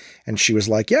rep and she was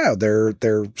like, yeah,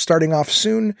 they're starting off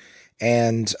soon.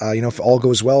 And, if all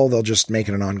goes well, they'll just make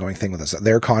it an ongoing thing with us.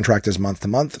 Their contract is month to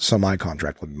month. So my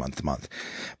contract will be month to month,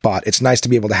 but it's nice to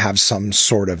be able to have some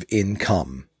sort of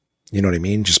income. You know what I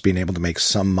mean? Just being able to make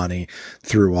some money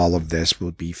through all of this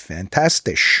would be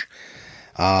fantastic.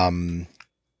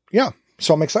 Yeah.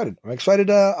 So I'm excited. I'm excited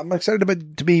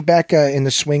to be back in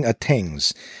the swing of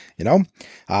things.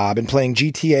 I've been playing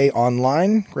GTA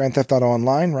Online, Grand Theft Auto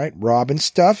Online, right? Robbing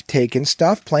stuff, taking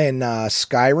stuff, playing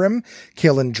Skyrim,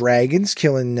 killing dragons,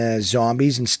 killing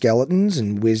zombies and skeletons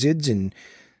and wizards and,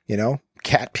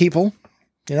 cat people,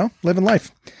 living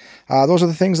life. Those are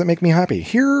the things that make me happy.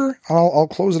 Here, I'll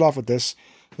close it off with this.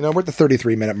 We're at the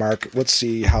 33-minute mark. Let's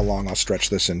see how long I'll stretch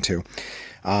this into.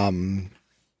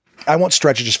 I won't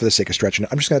stretch it just for the sake of stretching it.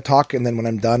 I'm just going to talk, and then when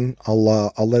I'm done,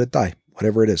 I'll let it die,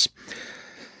 whatever it is.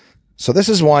 So this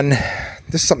is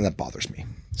something that bothers me.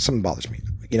 Something bothers me.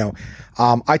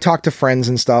 I talk to friends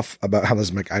and stuff about how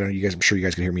this mic, I'm sure you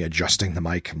guys can hear me adjusting the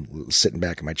mic. I'm sitting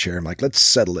back in my chair. I'm like, let's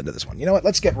settle into this one. You know what?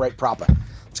 Let's get right proper.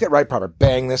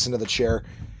 Bang this into the chair.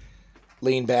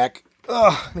 Lean back.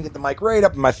 Let me get the mic right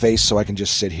up in my face so I can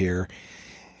just sit here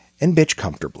and bitch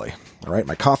comfortably. All right.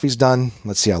 My coffee's done.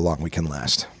 Let's see how long we can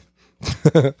last.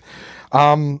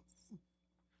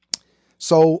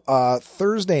 So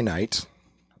Thursday night,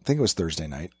 I think it was Thursday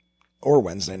night or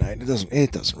Wednesday night.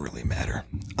 It doesn't really matter.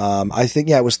 I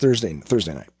think, it was Thursday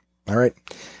night. All right.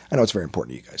 I know it's very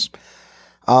important to you guys.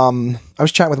 I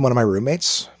was chatting with one of my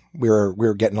roommates. We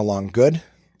were getting along good.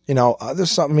 There's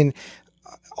something,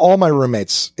 all my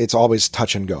roommates, it's always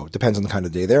touch and go. Depends on the kind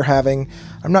of day they're having.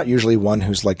 I'm not usually one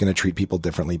who's like going to treat people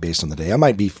differently based on the day. I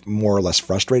might be more or less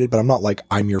frustrated, but I'm not like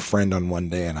I'm your friend on one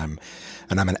day and I'm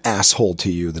an asshole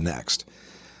to you the next.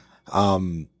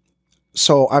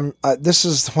 So this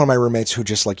is one of my roommates who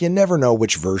just like, you never know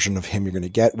which version of him you're going to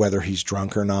get, whether he's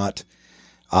drunk or not.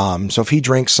 So if he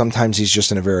drinks, sometimes he's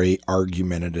just in a very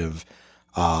argumentative,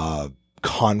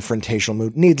 confrontational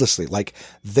mood needlessly. Like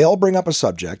they'll bring up a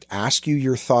subject, ask you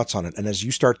your thoughts on it. And as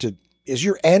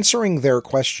you're answering their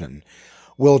question,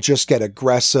 will just get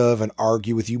aggressive and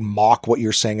argue with you, mock what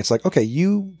you're saying. It's like, okay,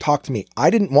 you talk to me. I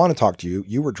didn't want to talk to you.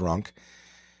 You were drunk.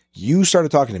 You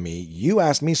started talking to me. You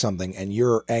asked me something and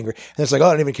you're angry. And it's like, oh,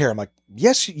 I don't even care. I'm like,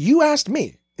 yes, you asked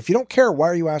me. If you don't care, why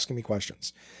are you asking me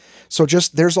questions? So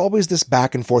there's always this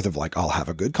back and forth of like, I'll have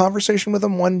a good conversation with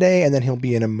him one day and then he'll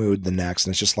be in a mood the next.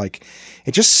 And it's just like,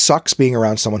 it just sucks being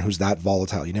around someone who's that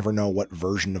volatile. You never know what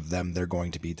version of them they're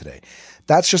going to be today.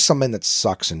 That's just something that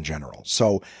sucks in general.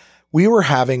 So we were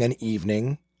having an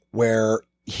evening where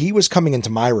he was coming into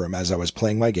my room as I was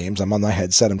playing my games. I'm on my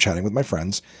headset. I'm chatting with my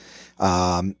friends.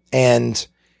 And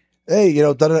hey,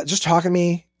 just talking to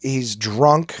me. He's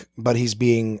drunk, but he's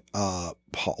being, I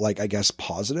guess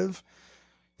positive.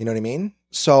 You know what I mean?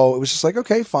 So it was just like,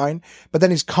 okay, fine. But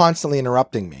then he's constantly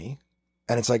interrupting me.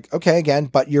 And it's like, okay, again,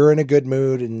 but you're in a good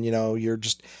mood and, you're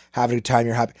just having a good time.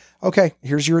 You're happy. Okay,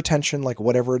 here's your attention, like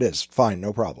whatever it is. Fine,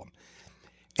 no problem.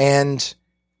 And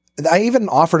I even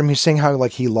offered him, he's saying how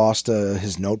like he lost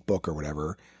his notebook or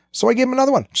whatever. So I gave him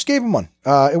another one. Just gave him one.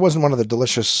 It wasn't one of the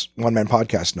delicious one-man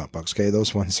podcast notebooks. Okay.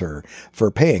 Those ones are for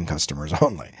paying customers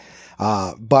only.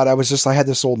 But I had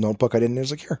this old notebook I didn't, it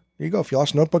was like, here you go. If you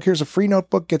lost a notebook, here's a free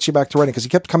notebook, gets you back to writing. Cause he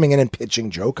kept coming in and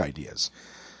pitching joke ideas.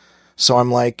 So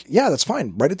I'm like, yeah, that's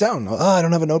fine. Write it down. Oh, I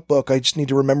don't have a notebook. I just need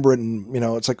to remember it. And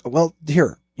it's like, well,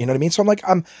 here, you know what I mean? So I'm like,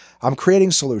 I'm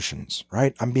creating solutions,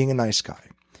 right? I'm being a nice guy.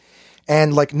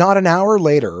 And like not an hour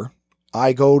later,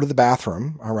 I go to the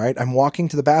bathroom. All right. I'm walking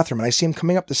to the bathroom and I see him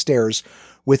coming up the stairs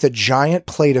with a giant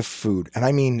plate of food. And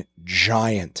I mean,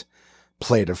 giant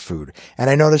plate of food. And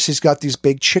I notice he's got these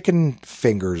big chicken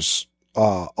fingers,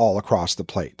 all across the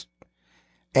plate.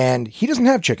 And he doesn't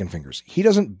have chicken fingers. He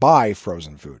doesn't buy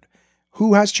frozen food.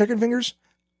 Who has chicken fingers?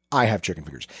 I have chicken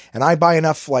fingers. And I buy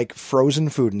enough like frozen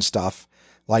food and stuff.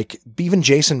 Like even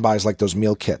Jason buys like those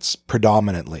meal kits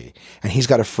predominantly. And he's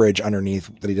got a fridge underneath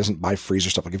that he doesn't buy freezer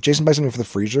stuff. Like if Jason buys something for the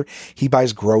freezer, he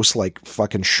buys gross like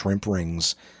fucking shrimp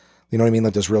rings. You know what I mean?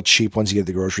 Like those real cheap ones you get at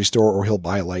the grocery store, or he'll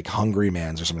buy like Hungry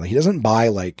Man's or something. He doesn't buy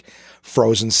like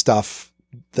frozen stuff.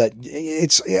 That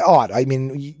it's odd. I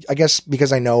mean, I guess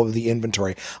because I know the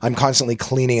inventory, I'm constantly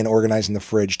cleaning and organizing the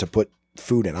fridge to put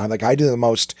food in. I do the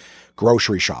most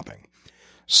grocery shopping.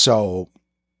 So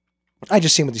I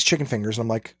just see him with these chicken fingers and I'm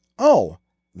like, oh,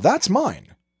 that's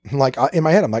mine. Like in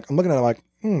my head, I'm looking at it, I'm like,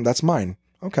 that's mine.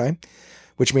 Okay.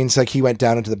 Which means like he went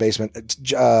down into the basement.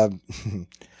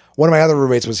 One of my other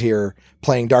roommates was here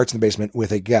playing darts in the basement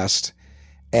with a guest.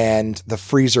 And the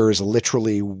freezer is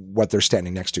literally what they're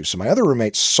standing next to. So my other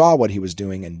roommate saw what he was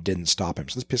doing and didn't stop him.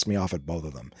 So this pissed me off at both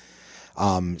of them.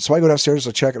 So I go downstairs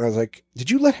to check and I was like, did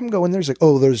you let him go in there? He's like,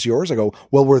 oh, those yours? I go,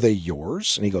 well, were they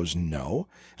yours? And he goes, no.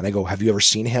 And I go, have you ever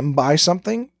seen him buy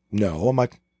something? No. I'm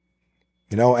like,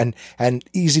 and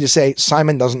easy to say,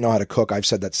 Simon doesn't know how to cook. I've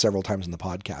said that several times in the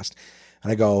podcast.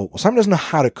 And I go, well, Simon doesn't know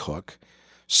how to cook.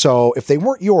 So if they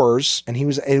weren't yours and he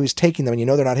was taking them and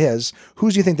they're not his,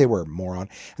 whose do you think they were, moron?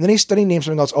 And then he named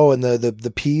something else. Oh, and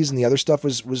the peas and the other stuff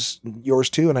was yours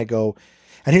too. And I go,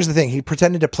 and here's the thing. He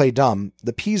pretended to play dumb.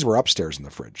 The peas were upstairs in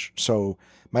the fridge. So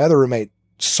my other roommate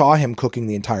saw him cooking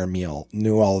the entire meal,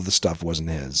 knew all of the stuff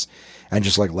wasn't his, and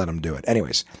just like let him do it.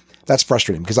 Anyways, that's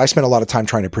frustrating because I spend a lot of time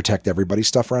trying to protect everybody's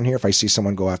stuff around here. If I see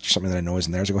someone go after something that I know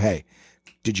isn't theirs, I go, hey,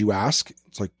 did you ask?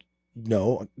 It's like,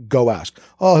 no, go ask.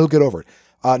 Oh, he'll get over it.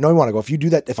 No, I want to go. If you do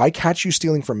that, if I catch you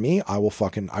stealing from me, I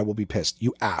will be pissed.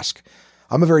 You ask.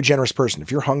 I'm a very generous person.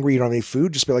 If you're hungry, you don't have any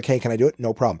food, just be like, hey, can I do it?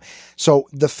 No problem. So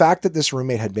the fact that this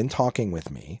roommate had been talking with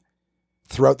me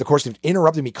throughout the course of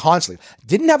interrupting me constantly,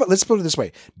 let's put it this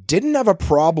way, didn't have a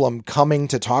problem coming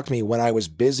to talk to me when I was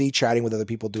busy chatting with other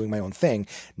people doing my own thing.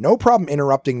 No problem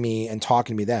interrupting me and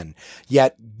talking to me then,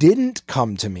 yet didn't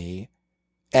come to me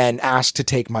and ask to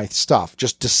take my stuff,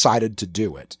 just decided to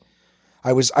do it.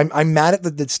 I'm mad at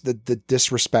the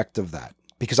disrespect of that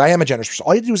because I am a generous person.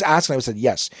 All you had to do was ask and I would say,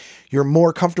 yes, you're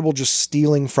more comfortable just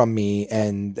stealing from me.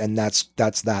 And that's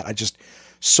that. I just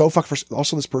so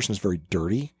also this person is very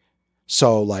dirty.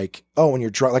 So like, oh, when you're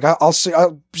drunk, like I'll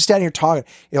stand here talking,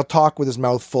 he'll talk with his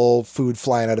mouth full, food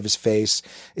flying out of his face.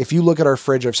 If you look at our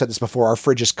fridge, I've said this before, our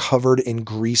fridge is covered in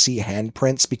greasy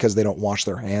handprints because they don't wash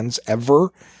their hands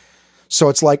ever. So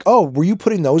it's like, oh, were you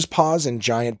putting those paws in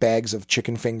giant bags of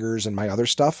chicken fingers and my other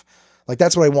stuff? Like,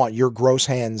 that's what I want. Your gross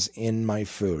hands in my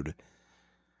food.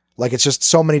 Like, it's just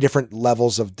so many different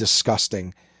levels of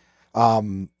disgusting.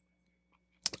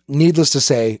 Needless to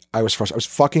say, I was frustrated. I was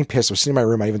fucking pissed. I was sitting in my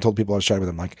room. I even told people I was chatting with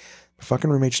them, like, my fucking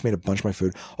roommate just made a bunch of my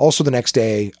food. Also, the next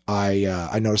day,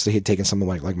 I noticed that he had taken some of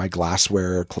like my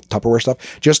glassware, Tupperware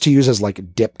stuff, just to use as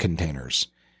like dip containers.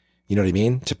 You know what I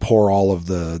mean? To pour all of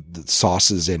the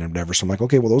sauces in and whatever. So I'm like,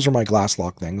 okay, well, those are my glass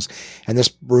lock things. And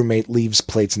this roommate leaves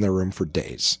plates in their room for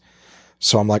days.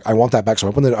 So I'm like, I want that back. So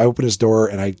I open his door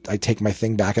and I take my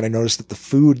thing back and I noticed that the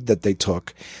food that they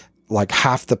took, like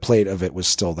half the plate of it was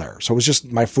still there. So it was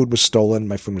just, my food was stolen.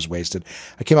 My food was wasted.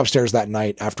 I came upstairs that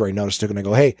night after I noticed it and I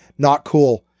go, hey, not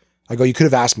cool. I go, you could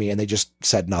have asked me. And they just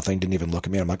said nothing, didn't even look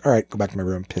at me. I'm like, all right, go back to my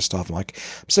room, pissed off. I'm like,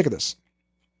 I'm sick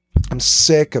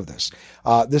of this.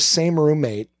 This same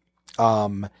roommate,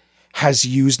 has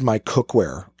used my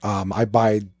cookware. I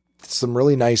buy some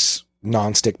really nice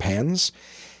nonstick pans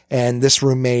and this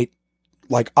roommate,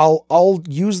 like I'll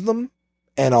use them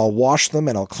and I'll wash them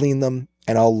and I'll clean them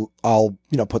and I'll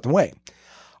put them away.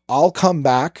 I'll come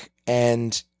back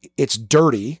and it's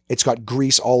dirty. It's got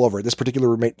grease all over it. This particular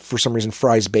roommate, for some reason,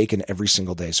 fries bacon every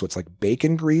single day. So it's like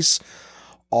bacon grease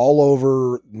all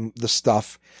over the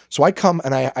stuff. So I come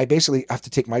and I basically have to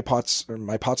take my pots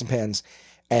and pans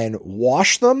and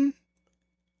wash them,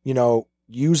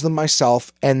 use them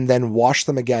myself and then wash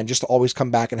them again just to always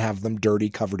come back and have them dirty,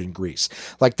 covered in grease.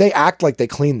 Like they act like they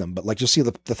clean them, but like you'll see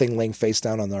the thing laying face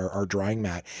down on our drying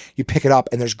mat. You pick it up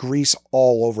and there's grease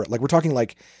all over it. Like we're talking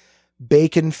like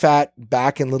bacon fat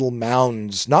back in little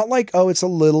mounds, not like, oh, it's a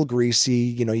little greasy,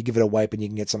 you give it a wipe and you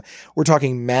can get some. We're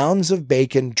talking mounds of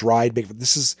bacon, dried bacon.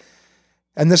 This is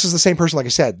the same person, like I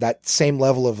said, that same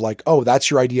level of like, oh,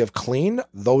 that's your idea of clean.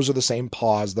 Those are the same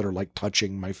paws that are like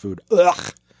touching my food.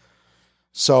 Ugh.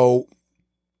 So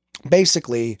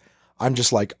basically, I'm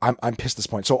just like, I'm pissed at this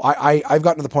point. So I've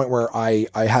gotten to the point where I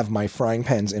have my frying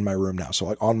pans in my room now. So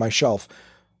like on my shelf,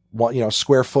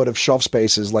 square foot of shelf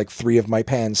space is like 3 of my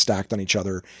pans stacked on each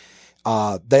other.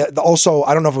 They also,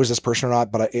 I don't know if it was this person or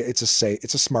not, but it's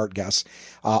a smart guess.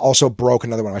 Also broke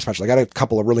another one of my spatulas. I got a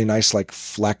couple of really nice, like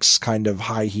flex kind of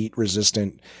high heat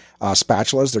resistant,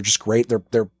 spatulas. They're just great.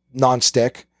 They're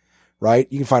non-stick, right?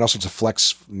 You can find all sorts of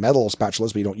flex metal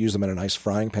spatulas, but you don't use them in a nice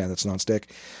frying pan that's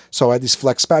non-stick. So I had these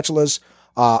flex spatulas.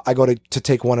 I go to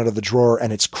take one out of the drawer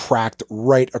and it's cracked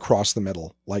right across the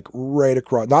middle, like right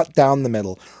across, not down the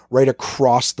middle, right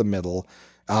across the middle.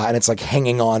 And it's like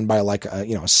hanging on by like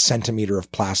a centimeter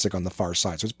of plastic on the far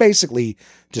side. So it's basically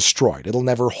destroyed. It'll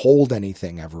never hold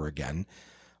anything ever again.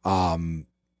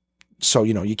 So,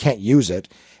 you can't use it.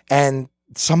 And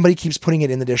somebody keeps putting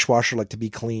it in the dishwasher, like to be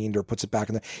cleaned, or puts it back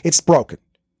in it's broken.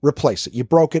 Replace it. You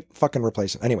broke it, fucking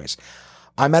replace it. Anyways,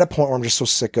 I'm at a point where I'm just so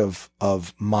sick of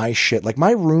my shit. Like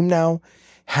my room now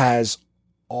has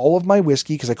all of my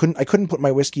whiskey, because I couldn't put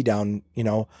my whiskey down,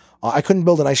 I couldn't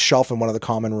build a nice shelf in one of the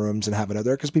common rooms and have it out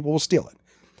there because people will steal it.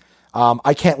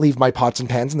 I can't leave my pots and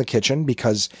pans in the kitchen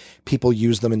because people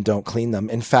use them and don't clean them.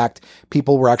 In fact,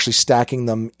 people were actually stacking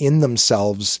them in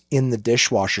themselves in the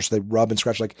dishwasher. So they rub and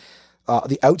scratch, like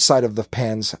the outside of the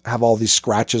pans have all these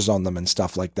scratches on them and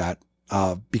stuff like that.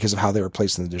 Because of how they were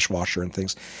placed in the dishwasher and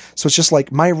things. So it's just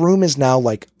like my room is now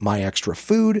like my extra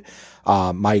food.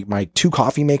 My 2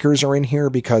 coffee makers are in here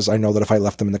because I know that if I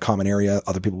left them in the common area,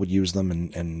 other people would use them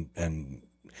and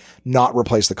not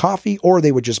replace the coffee, or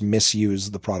they would just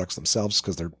misuse the products themselves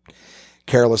because they're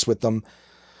careless with them.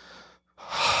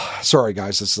 Sorry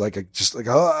guys. It's like,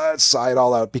 sigh it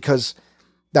all out, because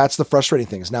that's the frustrating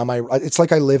thing is now it's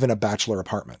like I live in a bachelor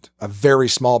apartment, a very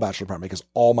small bachelor apartment, because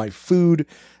all my food,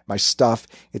 my stuff,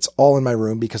 it's all in my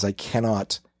room because I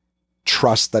cannot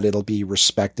trust that it'll be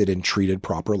respected and treated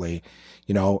properly.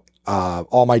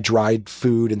 All my dried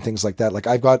food and things like that. Like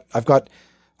I've got,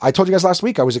 I told you guys last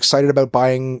week, I was excited about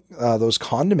buying those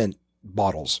condiment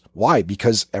bottles. Why?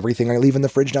 Because everything I leave in the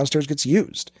fridge downstairs gets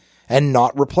used and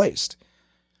not replaced.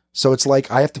 So it's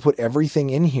like, I have to put everything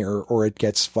in here or it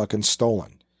gets fucking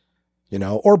stolen.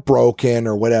 Or broken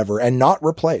or whatever, and not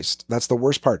replaced. That's the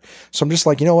worst part. So I'm just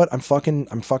like, you know what? I'm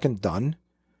fucking done.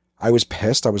 I was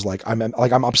pissed. I was like, I'm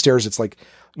upstairs. It's like,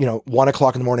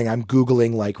 1:00 in the morning. I'm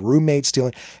Googling like roommate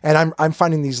stealing. And I'm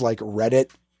finding these like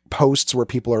Reddit posts where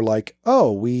people are like,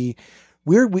 oh, we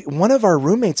one of our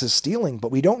roommates is stealing,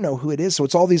 but we don't know who it is. So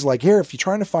it's all these like, here, if you're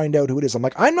trying to find out who it is, I'm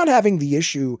like, I'm not having the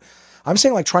issue. I'm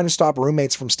saying like trying to stop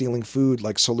roommates from stealing food,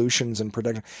 like solutions and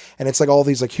protection. And it's like all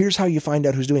these, like, here's how you find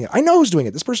out who's doing it. I know who's doing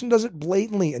it. This person does it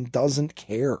blatantly and doesn't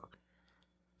care.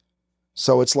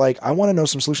 So it's like, I want to know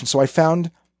some solutions. So I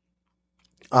found,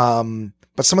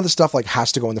 but some of the stuff like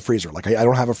has to go in the freezer. Like I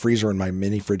don't have a freezer in my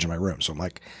mini fridge in my room. So I'm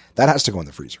like, that has to go in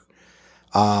the freezer.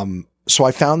 So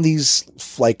I found these,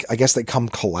 like, I guess they come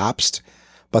collapsed,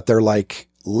 but they're like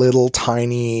little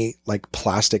tiny, like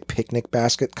plastic picnic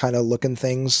basket kind of looking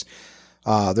things.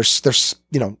 There's,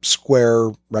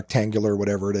 square, rectangular,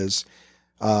 whatever it is.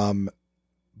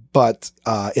 But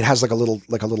it has like a little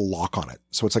lock on it.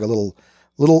 So it's like a little,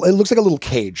 it looks like a little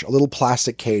cage, a little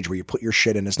plastic cage where you put your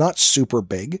shit in. It's not super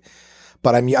big,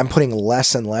 but I'm putting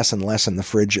less and less and less in the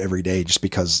fridge every day just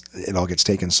because it all gets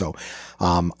taken. So,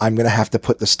 I'm going to have to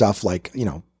put the stuff like,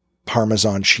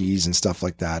 Parmesan cheese and stuff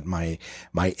like that. My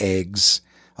eggs,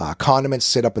 condiments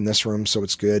sit up in this room. So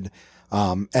it's good.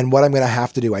 And what I'm going to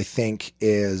have to do, I think,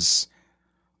 is,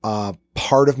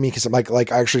 part of me, cause I'm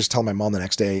like I actually just tell my mom the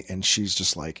next day and she's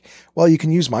just like, well, you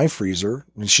can use my freezer.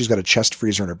 And she's got a chest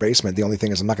freezer in her basement. The only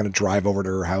thing is I'm not going to drive over to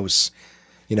her house,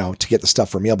 to get the stuff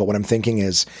for a meal. But what I'm thinking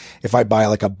is if I buy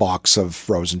like a box of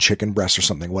frozen chicken breasts or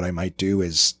something, what I might do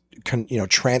is,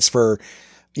 transfer,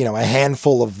 a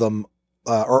handful of them,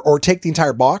 or take the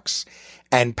entire box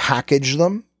and package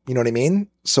them. You know what I mean?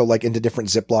 So like into different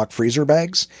Ziploc freezer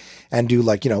bags and do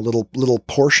like, little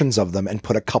portions of them and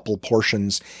put a couple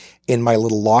portions in my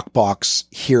little lockbox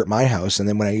here at my house. And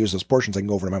then when I use those portions, I can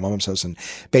go over to my mom's house and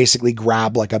basically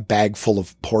grab like a bag full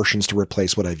of portions to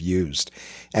replace what I've used.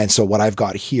 And so what I've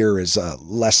got here is a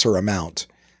lesser amount.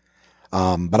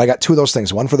 But I got 2 of those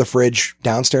things, one for the fridge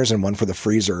downstairs and one for the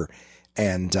freezer.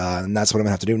 And that's what I'm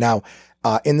gonna have to do now.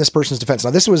 In this person's defense.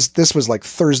 Now this was like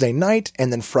Thursday night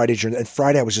and then Friday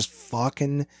I was just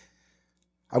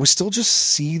I was still just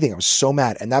seething. I was so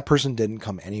mad. And that person didn't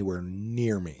come anywhere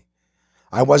near me.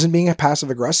 I wasn't being passive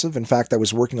aggressive. In fact, I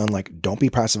was working on like, don't be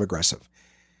passive aggressive.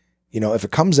 If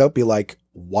it comes out, be like,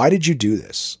 why did you do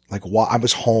this? Like, why? I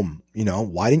was home,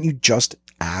 why didn't you just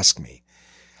ask me?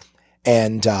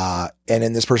 And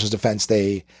in this person's defense,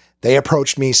 they They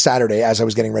approached me Saturday as I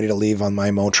was getting ready to leave on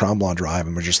my Mont Tremblant drive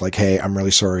and were just like, hey, I'm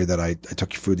really sorry that I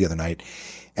took your food the other night.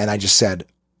 And I just said,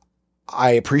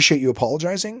 I appreciate you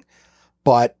apologizing,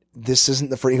 but this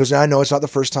isn't the first. He goes, I know it's not the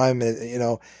first time. And, you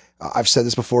know, I've said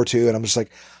this before too. And I'm just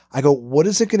like, I go, what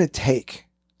is it going to take?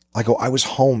 I go, I was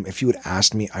home. If you had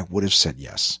asked me, I would have said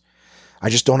yes. I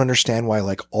just don't understand why,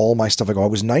 like, all my stuff, I go, I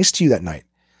was nice to you that night.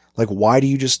 Like, why do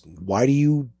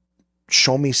you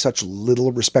show me such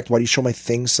little respect? Why do you show my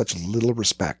things such little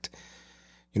respect?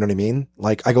 You know what I mean?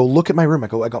 Like, I go, look at my room. I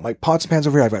go, I got my pots and pans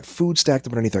over here. I've got food stacked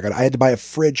up underneath. I had to buy a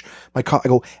fridge. I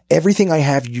go, everything I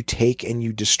have, you take and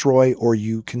you destroy, or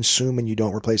you consume and you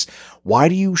don't replace. Why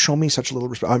do you show me such little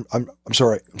respect? I'm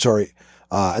sorry.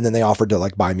 And then they offered to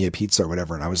like buy me a pizza or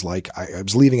whatever. And I was like, I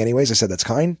was leaving anyways. I said, that's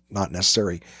kind, not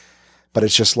necessary. But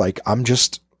it's just like,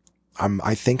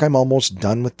 I think I'm almost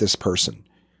done with this person.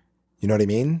 You know what I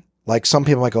mean? Like, some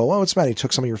people might go, oh, what's the matter? He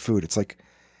took some of your food. It's like,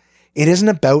 it isn't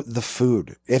about the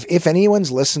food. If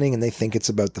anyone's listening and they think it's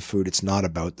about the food, it's not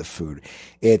about the food.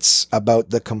 It's about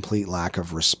the complete lack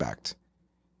of respect.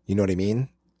 You know what I mean?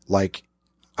 Like,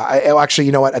 actually,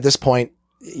 you know what? At this point,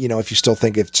 you know, if you still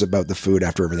think it's about the food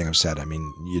after everything I've said, I mean,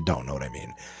 you don't know what I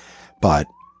mean. But,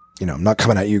 you know, I'm not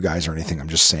coming at you guys or anything. I'm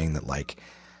just saying that, like,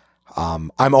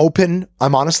 I'm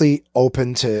honestly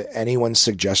open to anyone's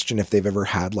suggestion if they've ever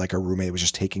had like a roommate that was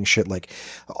just taking shit. Like,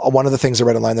 one of the things I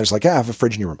read online, there's like, yeah, I have a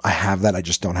fridge in your room. I have that. I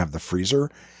just don't have the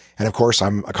freezer. And of course,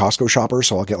 I'm a Costco shopper,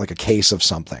 so I'll get like a case of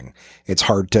something. It's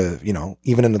hard to, you know,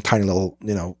 even in a tiny little,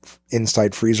 you know,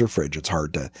 inside freezer fridge, it's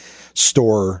hard to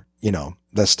store, you know,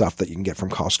 the stuff that you can get from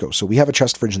Costco. So we have a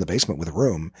chest fridge in the basement with a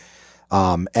room.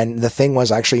 And the thing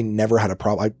was, I actually never had a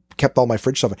problem. I kept all my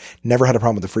fridge stuff. Never had a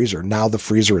problem with the freezer. Now the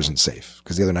freezer isn't safe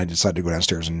because the other night I decided to go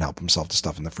downstairs and help himself to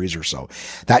stuff in the freezer. So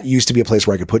that used to be a place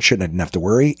where I could put shit and I didn't have to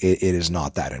worry. It is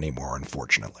not that anymore,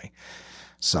 unfortunately.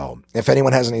 So if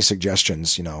anyone has any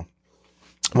suggestions, you know,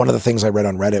 one of the things I read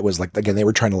on Reddit was like, again, they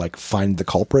were trying to like find the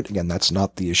culprit. Again, that's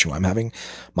not the issue I'm having.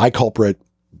 My culprit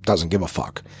doesn't give a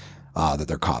fuck, that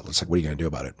they're caught. It's like, what are you going to do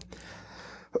about it?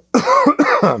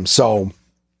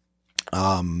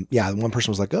 Yeah, one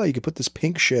person was like, oh, you could put this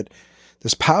pink shit,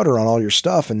 this powder on all your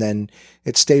stuff, and then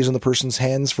it stays on the person's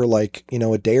hands for like, you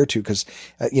know, a day or two. Cause,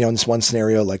 you know, in this one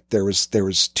scenario, like there was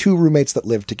two roommates that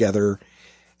lived together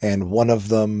and one of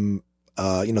them,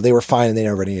 you know, they were fine and they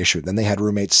never had any issue. Then they had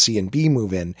roommates C and B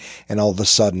move in and all of a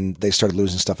sudden they started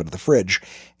losing stuff into the fridge.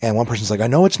 And one person's like, I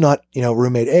know it's not, you know,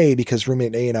 roommate A because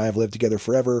roommate A and I have lived together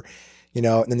forever. You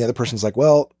know, and then the other person's like,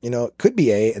 well, you know, it could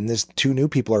be A and this two new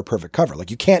people are a perfect cover. Like,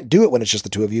 you can't do it when it's just the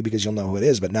two of you because you'll know who it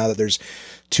is. But now that there's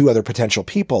two other potential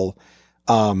people,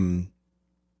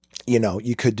 you know,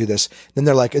 you could do this. Then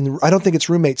they're like, and I don't think it's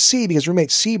roommate C because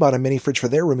roommate C bought a mini fridge for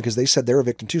their room because they said they're a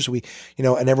victim too. So we, you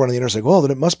know, and everyone on the internet's like, well,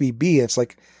 then it must be B. And it's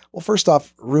like, well, first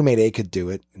off, roommate A could do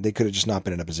it. They could have just not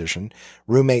been in a position.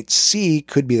 Roommate C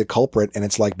could be the culprit. And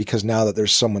it's like, because now that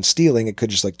there's someone stealing, it could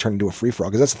just like turn into a free for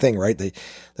all. Cause that's the thing, right?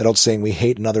 That old saying, we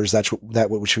hate in others. That's what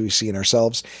we see in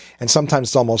ourselves. And sometimes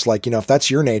it's almost like, you know, if that's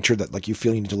your nature that like you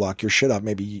feel you need to lock your shit up,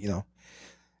 maybe, you know,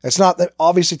 it's not that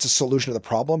obviously it's a solution to the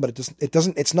problem, but it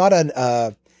doesn't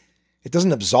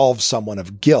absolve someone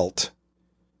of guilt.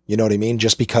 You know what I mean?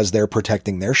 Just because they're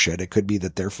protecting their shit. It could be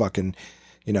that they're fucking,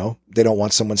 you know, they don't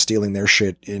want someone stealing their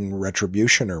shit in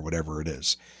retribution or whatever it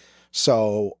is.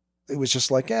 So it was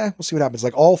just like, we'll see what happens.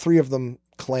 Like, all three of them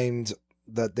claimed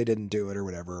that they didn't do it or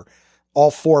whatever. All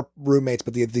four roommates,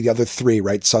 but the other three,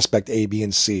 right? Suspect A, B,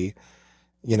 and C,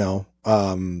 you know,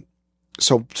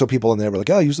 so people in there were like,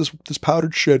 use this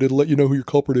powdered shit. It'll let you know who your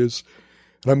culprit is.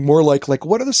 And I'm more like,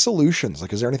 what are the solutions?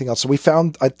 Like, is there anything else? So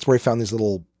that's where I found these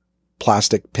little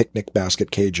plastic picnic basket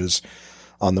cages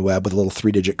on the web with a little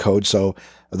 3-digit code. So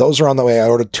those are on the way. I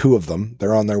ordered 2 of them.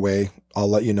 They're on their way. I'll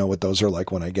let you know what those are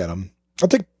like when I get them. I'll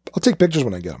take pictures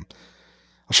when I get them.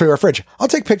 I'll show you our fridge. I'll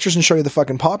take pictures and show you the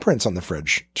fucking paw prints on the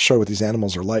fridge to show you what these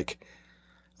animals are like.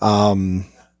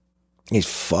 These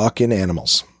fucking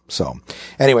animals. So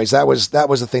anyways, that was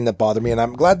the thing that bothered me. And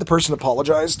I'm glad the person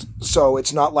apologized. So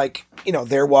it's not like, you know,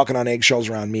 they're walking on eggshells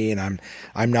around me and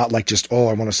I'm not like just,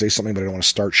 I want to say something, but I don't want to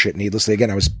start shit needlessly. Again,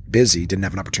 I was busy, didn't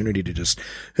have an opportunity to just,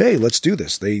 hey, let's do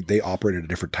this. They operate at a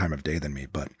different time of day than me.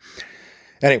 But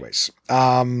anyways,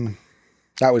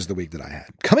 That was the week that I had.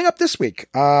 Coming up this week,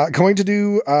 going to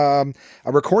do a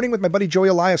recording with my buddy Joey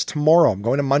Elias tomorrow. I'm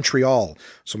going to Montreal.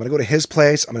 So I'm going to go to his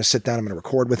place. I'm going to sit down. I'm going to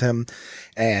record with him.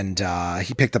 And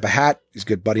he picked up a hat. He's a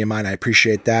good buddy of mine. I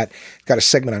appreciate that. Got a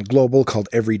segment on Global called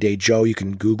Everyday Joe. You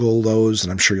can Google those,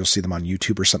 and I'm sure you'll see them on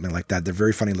YouTube or something like that. They're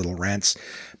very funny little rants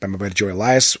by my buddy Joey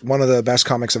Elias. One of the best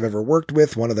comics I've ever worked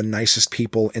with. One of the nicest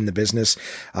people in the business.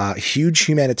 Huge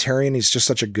humanitarian. He's just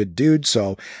such a good dude.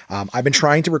 So I've been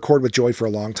trying to record with Joey for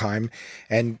a long time.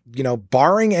 And, you know,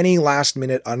 barring any last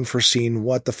minute unforeseen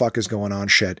what the fuck is going on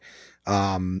shit,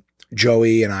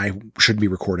 Joey and I should be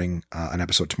recording an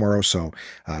episode tomorrow. So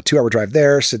 2-hour drive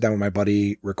there, sit down with my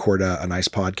buddy, record a nice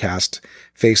podcast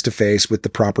face to face with the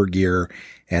proper gear.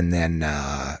 And then,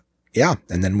 and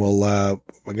then we'll, I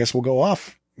guess we'll go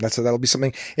off. That'll be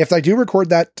something. If I do record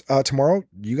that tomorrow,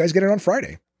 you guys get it on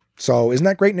Friday. So isn't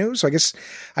that great news? So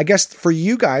I guess for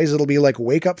you guys, it'll be like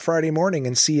wake up Friday morning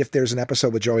and see if there's an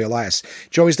episode with Joey Elias.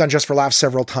 Joey's done Just for Laughs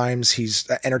several times. He's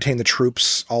entertained the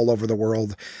troops all over the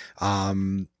world.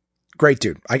 Great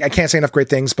dude. I can't say enough great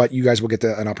things, but you guys will get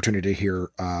an opportunity to hear,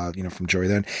 from Joey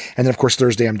then. And then of course,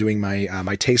 Thursday, I'm doing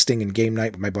my tasting and game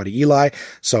night with my buddy Eli.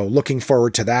 So looking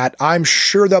forward to that. I'm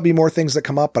sure there'll be more things that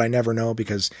come up, but I never know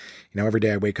because, every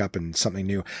day I wake up and something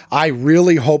new. I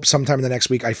really hope sometime in the next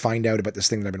week, I find out about this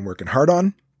thing that I've been working hard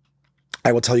on.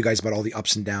 I will tell you guys about all the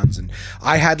ups and downs. And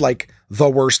I had like the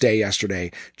worst day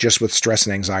yesterday just with stress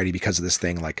and anxiety because of this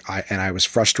thing. I was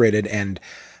frustrated and,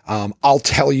 I'll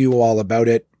tell you all about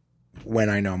it when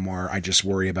I know more. I just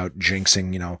worry about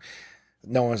jinxing,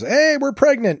 no one's, hey, we're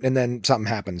pregnant. And then something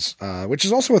happens, which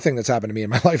is also a thing that's happened to me in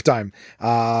my lifetime.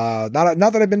 Not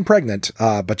that I've been pregnant,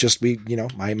 but just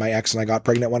my ex and I got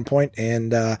pregnant at one point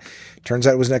and, turns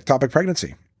out it was an ectopic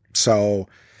pregnancy. So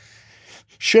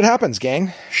shit happens,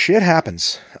 gang. Shit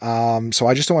happens. So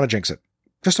I just don't want to jinx it.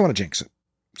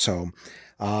 So,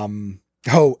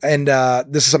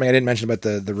 this is something I didn't mention about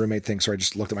the roommate thing. So I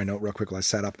just looked at my note real quick while I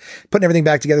sat up, putting everything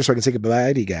back together so I can say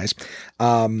goodbye to you guys.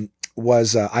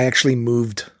 I actually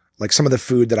moved like some of the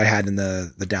food that I had in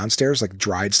the downstairs, like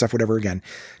dried stuff, whatever, again,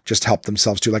 just help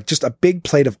themselves to like just a big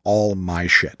plate of all my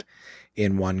shit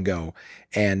in one go.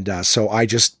 And, so I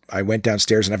went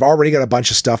downstairs and I've already got a bunch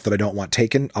of stuff that I don't want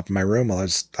taken up in my room.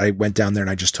 I went down there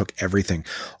and I just took everything,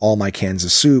 all my cans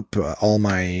of soup, all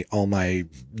my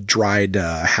dried,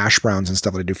 hash browns and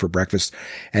stuff that I do for breakfast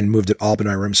and moved it all up in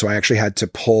my room. So I actually had to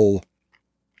pull,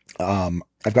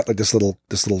 I've got like this little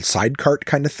side cart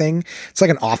kind of thing. It's like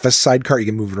an office side cart. You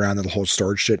can move it around. It'll hold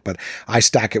storage shit, but I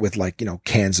stack it with like,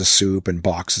 cans of soup and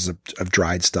boxes of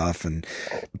dried stuff and,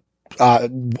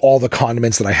 all the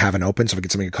condiments that I haven't opened. So if I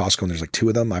get something at Costco and there's like 2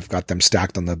 of them, I've got them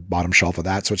stacked on the bottom shelf of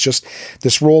that. So it's just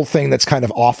this roll thing that's kind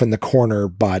of off in the corner,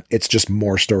 but it's just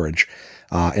more storage,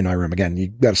 in my room. Again, you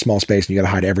got a small space and you got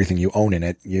to hide everything you own in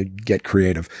it. You get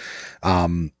creative.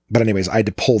 But anyways, I had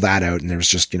to pull that out and there was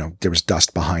just, there was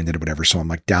dust behind it or whatever. So I'm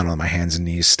like down on my hands and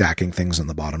knees, stacking things on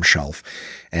the bottom shelf.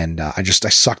 And, I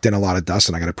sucked in a lot of dust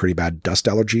and I got a pretty bad dust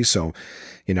allergy. So,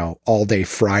 all day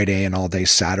Friday and all day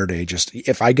Saturday, just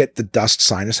if I get the dust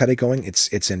sinus headache going,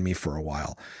 it's in me for a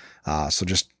while. So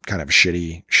just kind of a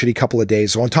shitty couple of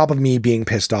days. So on top of me being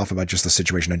pissed off about just the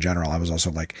situation in general, I was also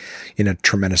like in a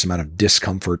tremendous amount of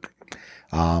discomfort.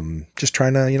 Just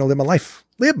trying to, live my life.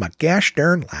 Live my gosh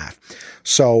darn life.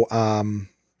 So,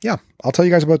 I'll tell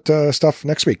you guys about stuff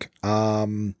next week.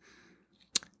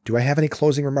 Do I have any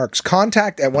closing remarks?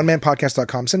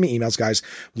 contact@onemanpodcast.com. Send me emails, guys.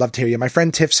 Love to hear you. My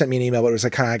friend Tiff sent me an email, but it was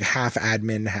like kind of like half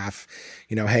admin, half,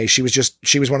 hey, she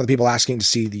was one of the people asking to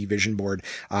see the vision board,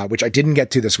 which I didn't get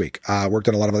to this week. Worked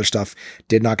on a lot of other stuff.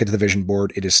 Did not get to the vision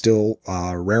board. It is still,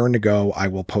 raring to go. I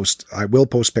will post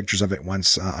pictures of it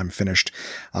once I'm finished.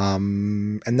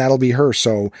 And that'll be her.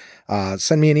 So,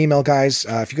 send me an email, guys.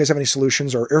 If you guys have any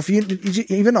solutions or if you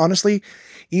even honestly,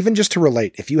 even just to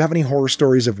relate, if you have any horror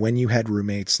stories of when you had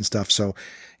roommates and stuff. So,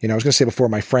 I was going to say before,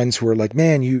 my friends who are like,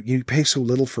 man, you pay so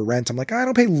little for rent. I'm like, I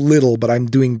don't pay little, but I'm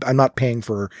not paying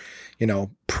for,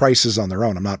 prices on their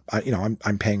own. I'm not,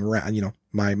 I'm paying rent,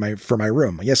 for my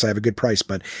room. Yes, I have a good price,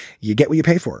 but you get what you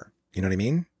pay for. You know what I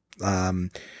mean?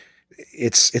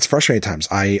 It's frustrating at times.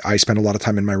 I spend a lot of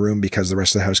time in my room because the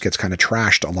rest of the house gets kind of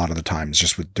trashed a lot of the times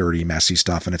just with dirty, messy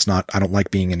stuff. And I don't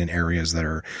like being in areas that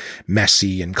are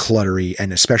messy and cluttery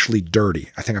and especially dirty.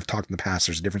 I think I've talked in the past.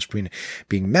 There's a difference between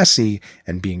being messy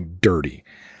and being dirty.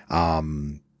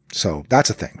 So that's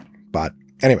a thing, but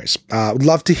anyways, would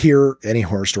love to hear any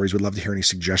horror stories. Would love to hear any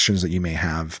suggestions that you may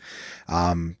have.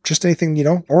 Just anything,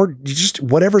 or just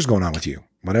whatever's going on with you,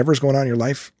 whatever's going on in your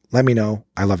life. Let me know.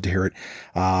 I love to hear it.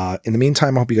 In the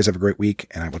meantime, I hope you guys have a great week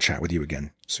and I will chat with you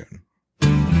again soon.